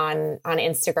on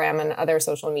Instagram and other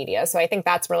social media. So I think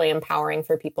that's really empowering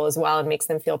for people as well, and makes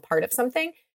them feel part of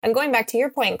something. And going back to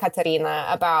your point, Katerina,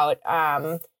 about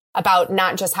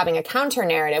not just having a counter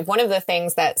narrative, one of the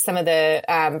things that some of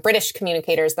the British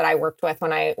communicators that I worked with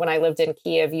when I lived in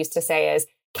Kiev used to say is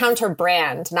counter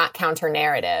brand, not counter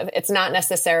narrative. It's not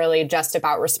necessarily just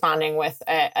about responding with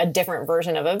a different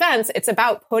version of events. It's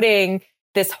about putting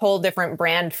this whole different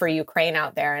brand for Ukraine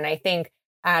out there. And I think,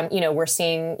 we're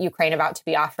seeing Ukraine about to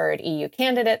be offered EU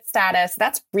candidate status.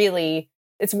 That's really,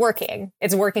 it's working.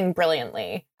 It's working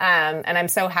brilliantly. And I'm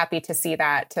so happy to see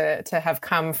that to have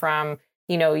come from,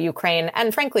 Ukraine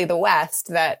and frankly, the West,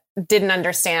 that didn't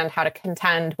understand how to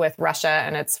contend with Russia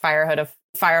and its fire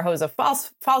hose of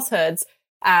falsehoods.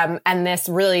 And this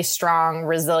really strong,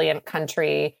 resilient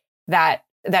country that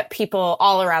people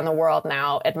all around the world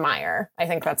now admire. I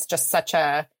think that's just such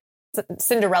a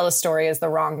Cinderella story is the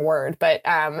wrong word, but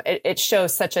it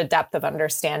shows such a depth of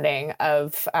understanding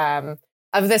of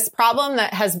this problem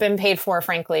that has been paid for,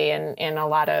 frankly, in a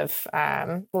lot of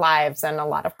lives and a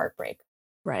lot of heartbreak.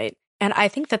 Right. And I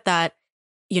think that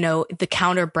the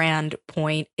counter brand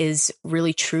point is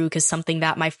really true, because something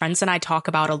that my friends and I talk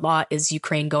about a lot is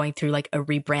Ukraine going through like a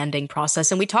rebranding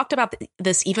process. And we talked about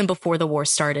this even before the war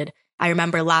started. I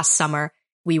remember last summer,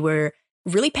 we were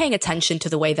really paying attention to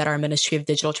the way that our Ministry of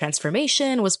Digital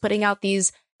Transformation was putting out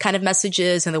these kind of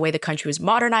messages and the way the country was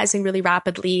modernizing really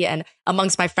rapidly. And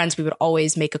amongst my friends, we would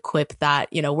always make a quip that,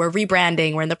 we're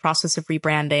rebranding, we're in the process of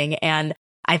rebranding. And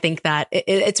I think that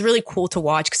it's really cool to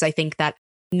watch, because I think that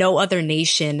no other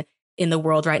nation in the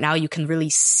world right now you can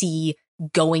really see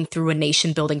going through a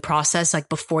nation building process like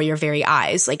before your very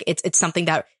eyes. Like it's something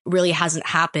that really hasn't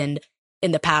happened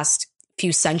in the past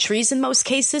few centuries in most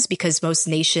cases, because most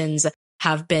nations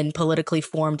have been politically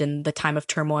formed in the time of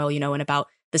turmoil, in about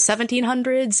the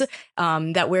 1700s,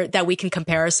 that we can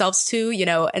compare ourselves to,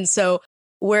 and so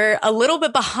we're a little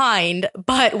bit behind,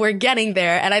 but we're getting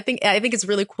there. And I think it's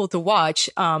really cool to watch.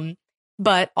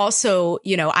 But also,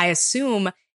 I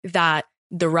assume that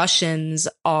the Russians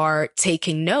are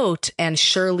taking note, and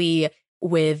surely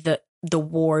with the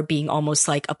war being almost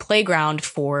like a playground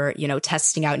for,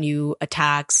 testing out new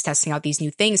attacks, testing out these new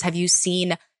things. Have you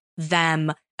seen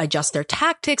them adjust their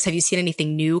tactics? Have you seen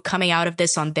anything new coming out of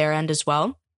this on their end as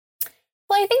well?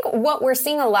 Well, I think what we're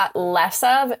seeing a lot less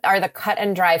of are the cut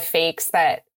and dry fakes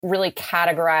that really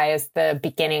categorize the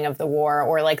beginning of the war,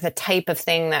 or like the type of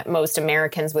thing that most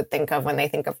Americans would think of when they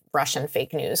think of Russian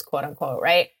fake news, quote unquote,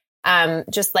 right?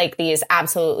 Just like these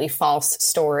absolutely false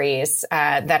stories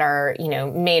that are,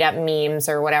 made up memes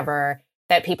or whatever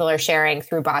that people are sharing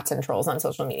through bots and trolls on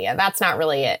social media. That's not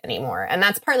really it anymore. And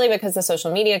that's partly because the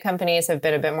social media companies have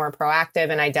been a bit more proactive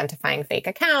in identifying fake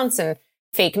accounts and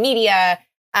fake media.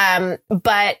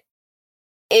 But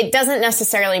it doesn't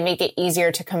necessarily make it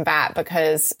easier to combat,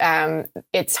 because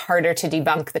it's harder to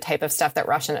debunk the type of stuff that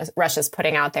Russia's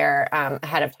putting out there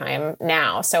ahead of time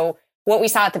now. So what we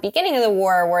saw at the beginning of the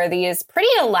war were these pretty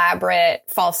elaborate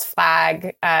false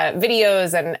flag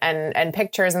videos and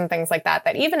pictures and things like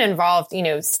that even involved,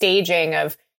 staging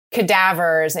of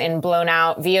cadavers in blown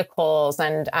out vehicles,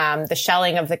 and the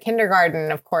shelling of the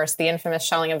kindergarten, of course, the infamous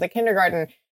shelling of the kindergarten,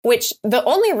 which the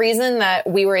only reason that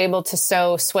we were able to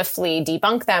so swiftly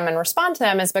debunk them and respond to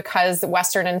them is because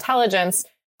Western intelligence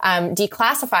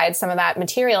declassified some of that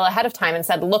material ahead of time and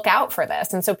said, look out for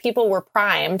this. And so people were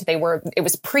primed. It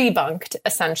was pre-bunked,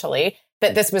 essentially,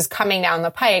 that this was coming down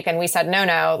the pike. And we said,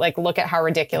 no, like, look at how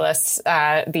ridiculous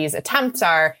these attempts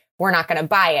are. We're not going to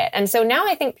buy it. And so now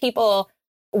I think people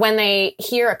when they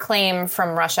hear a claim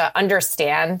from Russia,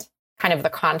 understand kind of the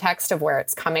context of where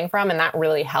it's coming from, and that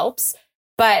really helps.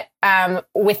 But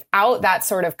without that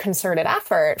sort of concerted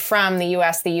effort from the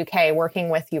US, the UK, working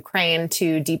with Ukraine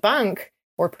to debunk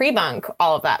or pre-bunk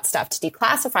all of that stuff, to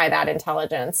declassify that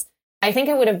intelligence, I think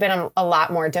it would have been a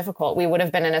lot more difficult. We would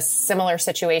have been in a similar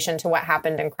situation to what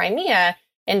happened in Crimea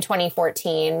in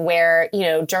 2014, where, you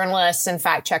know, journalists and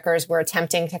fact checkers were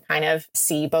attempting to kind of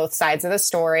see both sides of the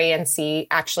story and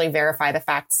actually verify the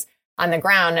facts on the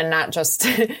ground, and not just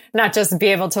be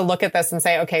able to look at this and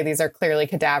say, okay, these are clearly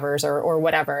cadavers or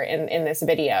whatever in this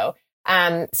video.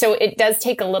 So it does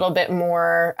take a little bit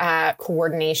more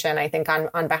coordination, I think,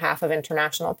 on behalf of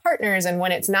international partners. And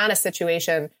when it's not a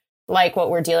situation like what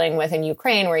we're dealing with in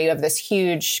Ukraine, where you have this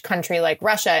huge country like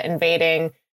Russia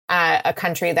invading a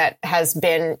country that has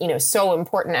been, you know, so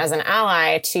important as an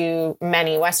ally to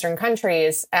many Western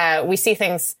countries, we see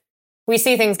things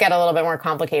get a little bit more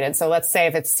complicated. So let's say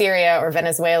if it's Syria or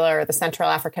Venezuela or the Central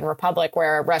African Republic,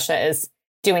 where Russia is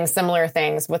doing similar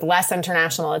things with less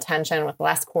international attention, with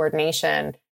less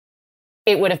coordination,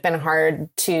 it would have been hard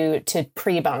to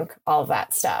pre-bunk all of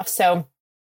that stuff. So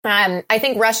I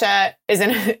think Russia is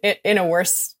in a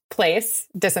worse place,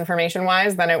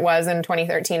 disinformation-wise, than it was in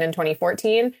 2013 and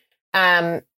 2014.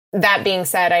 That being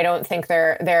said, I don't think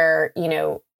they're you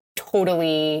know,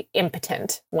 totally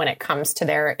impotent when it comes to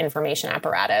their information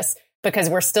apparatus, because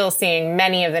we're still seeing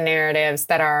many of the narratives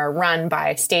that are run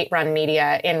by state-run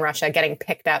media in Russia getting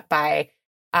picked up by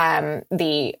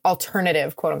the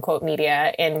alternative, quote unquote,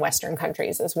 media in Western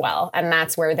countries as well. And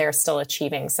that's where they're still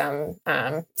achieving some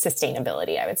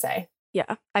sustainability, I would say.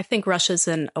 Yeah, I think Russia's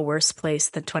in a worse place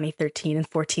than 2013 and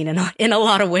 14 in a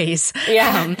lot of ways.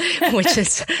 Yeah, which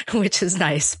is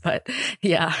nice, but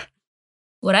yeah.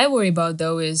 What I worry about,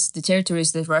 though, is the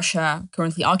territories that Russia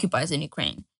currently occupies in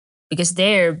Ukraine, because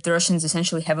there the Russians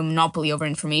essentially have a monopoly over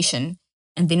information,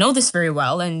 and they know this very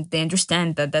well, and they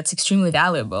understand that that's extremely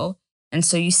valuable. And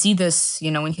so you see this,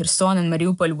 you know, in Kherson and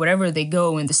Mariupol, wherever they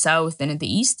go in the south and in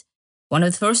the east, one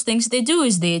of the first things they do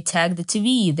is they attack the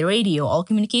TV, the radio, all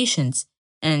communications.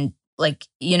 And, like,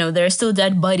 you know, there are still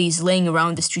dead bodies laying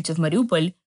around the streets of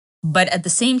Mariupol, but at the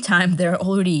same time, there are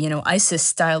already, you know,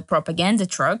 ISIS-style propaganda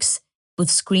trucks with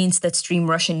screens that stream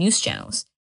Russian news channels.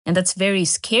 And that's very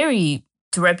scary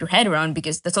to wrap your head around,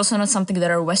 because that's also not something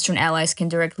that our Western allies can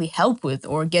directly help with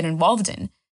or get involved in,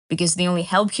 because the only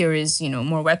help here is, you know,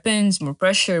 more weapons, more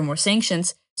pressure, more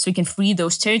sanctions, so we can free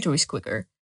those territories quicker.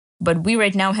 But we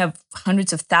right now have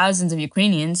hundreds of thousands of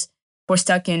Ukrainians who are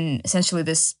stuck in essentially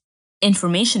this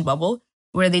information bubble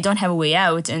where they don't have a way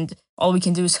out, and all we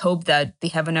can do is hope that they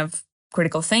have enough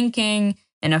critical thinking,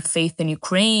 enough faith in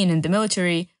Ukraine and the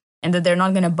military, and that they're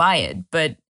not going to buy it.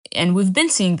 And we've been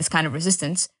seeing this kind of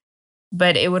resistance,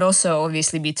 but it would also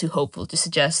obviously be too hopeful to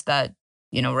suggest that,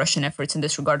 you know, Russian efforts in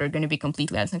this regard are going to be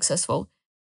completely unsuccessful.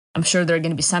 I'm sure there are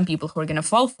going to be some people who are going to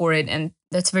fall for it, and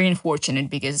that's very unfortunate,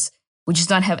 because we just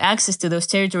don't have access to those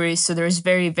territories, so there's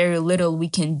very, very little we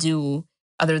can do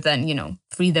other than, you know,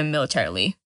 free them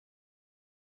militarily.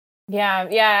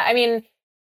 Yeah. I mean,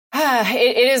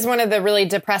 it is one of the really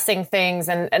depressing things,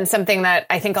 and something that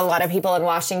I think a lot of people in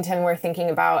Washington were thinking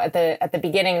about at the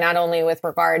beginning, not only with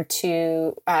regard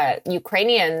to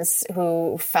Ukrainians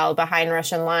who fell behind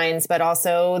Russian lines, but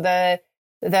also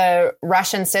the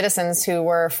Russian citizens who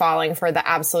were falling for the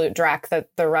absolute dreck that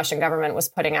the Russian government was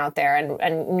putting out there,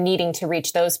 and needing to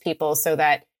reach those people so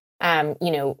that,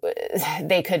 you know,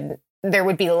 there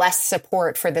would be less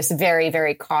support for this very,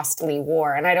 very costly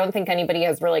war. And I don't think anybody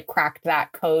has really cracked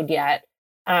that code yet.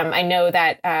 I know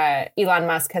that Elon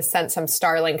Musk has sent some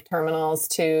Starlink terminals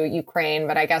to Ukraine,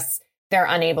 but I guess they're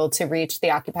unable to reach the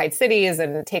occupied cities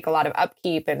and take a lot of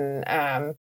upkeep. And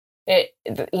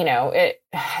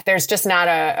there's just not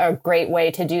a great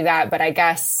way to do that. But I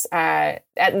guess at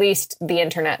least the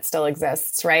internet still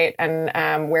exists, right?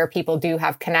 And where people do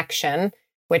have connection,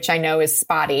 which I know is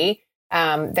spotty,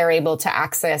 they're able to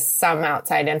access some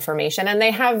outside information, and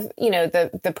they have, you know,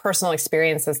 the personal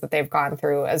experiences that they've gone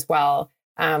through as well.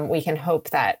 We can hope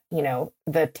that, you know,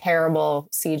 the terrible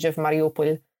siege of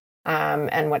Mariupol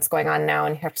and what's going on now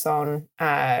in Kherson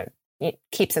it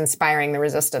keeps inspiring the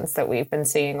resistance that we've been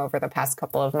seeing over the past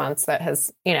couple of months that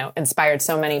has, you know, inspired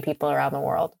so many people around the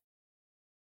world.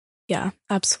 Yeah,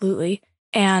 absolutely.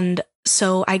 And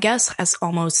so I guess as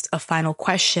almost a final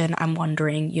question, I'm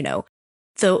wondering, you know,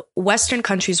 the Western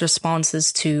countries'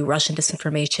 responses to Russian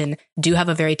disinformation do have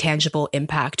a very tangible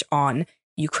impact on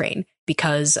Ukraine,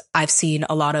 because I've seen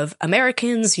a lot of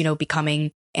Americans, you know,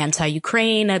 becoming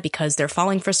anti-Ukraine because they're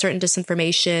falling for certain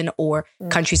disinformation, or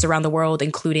countries around the world,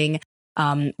 including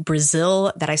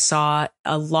Brazil, that I saw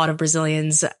a lot of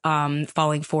Brazilians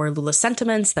falling for Lula's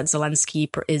sentiments, that Zelensky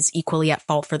is equally at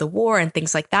fault for the war and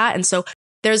things like that. And so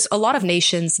there's a lot of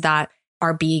nations that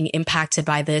are being impacted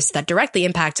by this that directly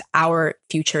impact our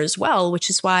future as well, which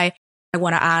is why I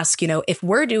want to ask, if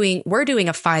we're doing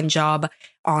a fine job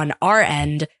on our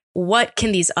end, what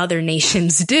can these other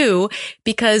nations do?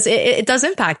 Because it does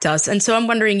impact us. And so I'm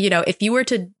wondering, if you were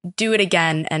to do it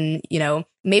again and,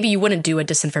 maybe you wouldn't do a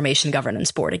disinformation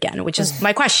governance board again, which is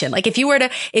my question. Like if you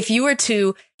were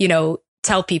to,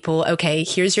 tell people, okay,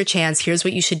 here's your chance, here's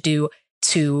what you should do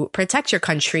to protect your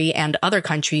country and other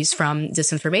countries from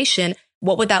disinformation,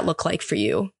 what would that look like for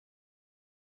you?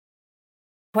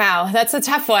 Wow, that's a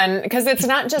tough one because it's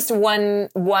not just one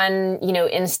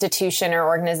institution or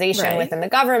organization within the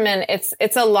government.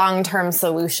 It's a long-term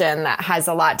solution that has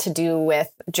a lot to do with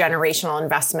generational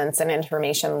investments in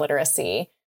information literacy.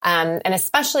 And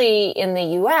especially in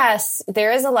the US,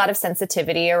 there is a lot of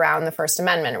sensitivity around the First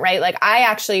Amendment, right? Like I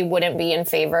actually wouldn't be in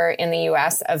favor in the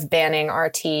US of banning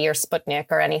RT or Sputnik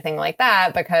or anything like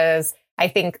that, because I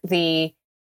think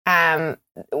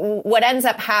what ends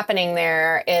up happening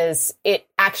there is it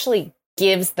actually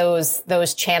gives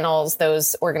those channels,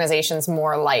 those organizations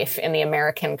more life in the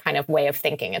American kind of way of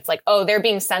thinking. It's like, oh, they're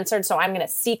being censored, so I'm going to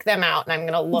seek them out and I'm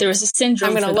going to look. There's a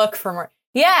syndrome. I'm going to look for more.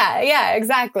 Yeah,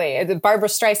 exactly. The Barbara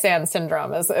Streisand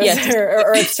syndrome is yes.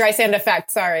 or Streisand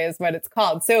effect, is what it's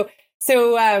called. So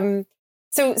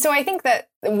I think that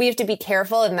we have to be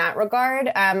careful in that regard.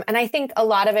 And I think a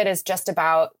lot of it is just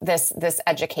about this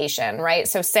education, right?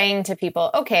 So saying to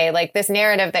people, okay, like this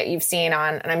narrative that you've seen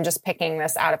on, and I'm just picking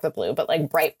this out of the blue, but like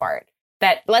Breitbart,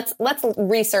 that let's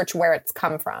research where it's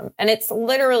come from. And it's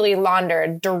literally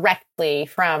laundered directly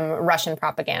from Russian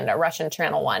propaganda, Russian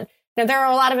Channel 1. Now, there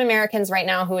are a lot of Americans right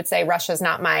now who would say Russia's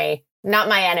not my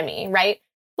enemy, right?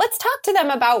 Let's talk to them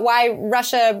about why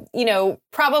Russia,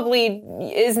 probably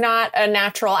is not a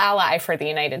natural ally for the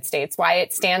United States, why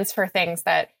it stands for things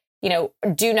that,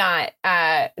 do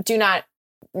not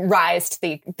rise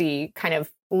to the kind of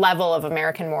level of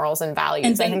American morals and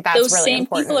values. And I think that's those really same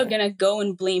important. People are going to go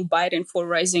and blame Biden for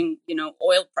rising,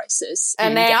 oil prices.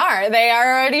 And they are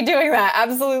already doing that.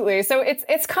 Absolutely. So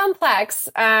it's complex.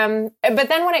 But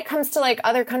then when it comes to like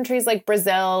other countries like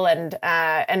Brazil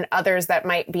and others that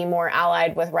might be more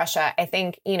allied with Russia, I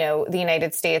think, the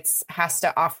United States has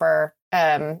to offer,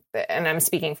 and I'm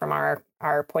speaking from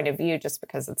our point of view, just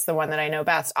because it's the one that I know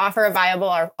best, offer a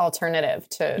viable alternative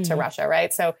to Russia,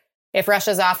 right? So if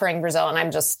Russia's offering Brazil, and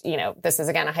I'm just, this is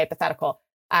again a hypothetical,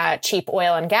 cheap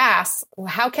oil and gas,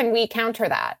 how can we counter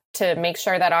that to make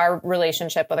sure that our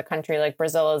relationship with a country like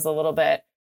Brazil is a little bit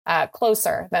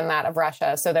closer than that of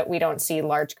Russia, so that we don't see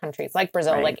large countries like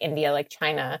Brazil, like India, like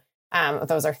China.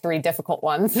 Those are three difficult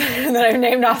ones that I've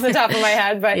named off the top of my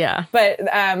head, but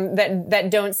that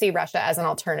don't see Russia as an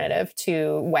alternative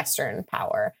to Western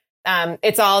power.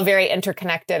 It's all very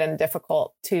interconnected and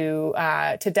difficult to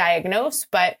diagnose,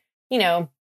 but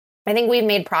I think we've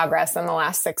made progress in the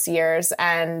last 6 years.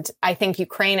 And I think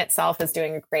Ukraine itself is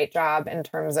doing a great job in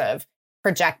terms of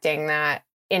projecting that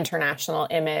international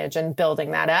image and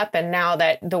building that up. And now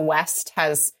that the West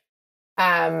has,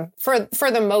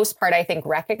 for the most part, I think,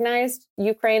 recognized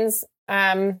Ukraine's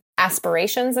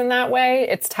aspirations in that way,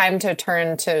 it's time to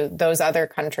turn to those other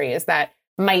countries that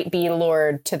might be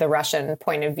lured to the Russian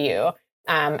point of view,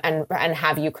 and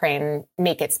have Ukraine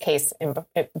make its case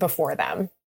before them.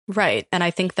 Right. And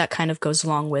I think that kind of goes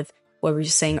along with what we were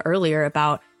saying earlier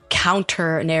about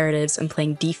counter narratives, and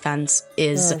playing defense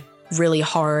is really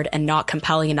hard and not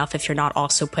compelling enough if you're not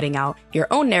also putting out your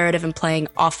own narrative and playing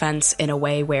offense in a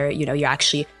way where, you're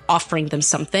actually offering them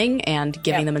something and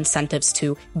giving them incentives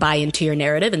to buy into your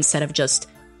narrative, instead of just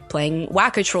playing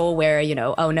whack-a-troll where,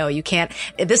 oh no, you can't,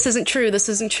 this isn't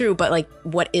true, but like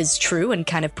what is true, and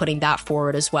kind of putting that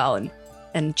forward as well,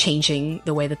 and changing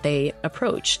the way that they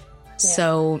approach.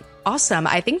 So awesome.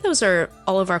 I think those are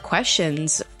all of our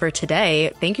questions for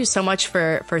today. Thank you so much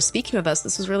for speaking with us.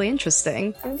 This was really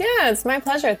interesting. Yeah, it's my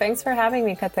pleasure. Thanks for having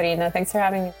me, Katarina. Thanks for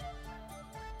having me.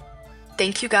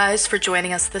 Thank you guys for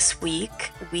joining us this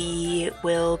week. We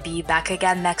will be back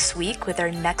again next week with our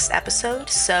next episode.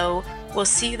 So we'll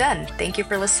see you then. Thank you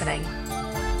for listening.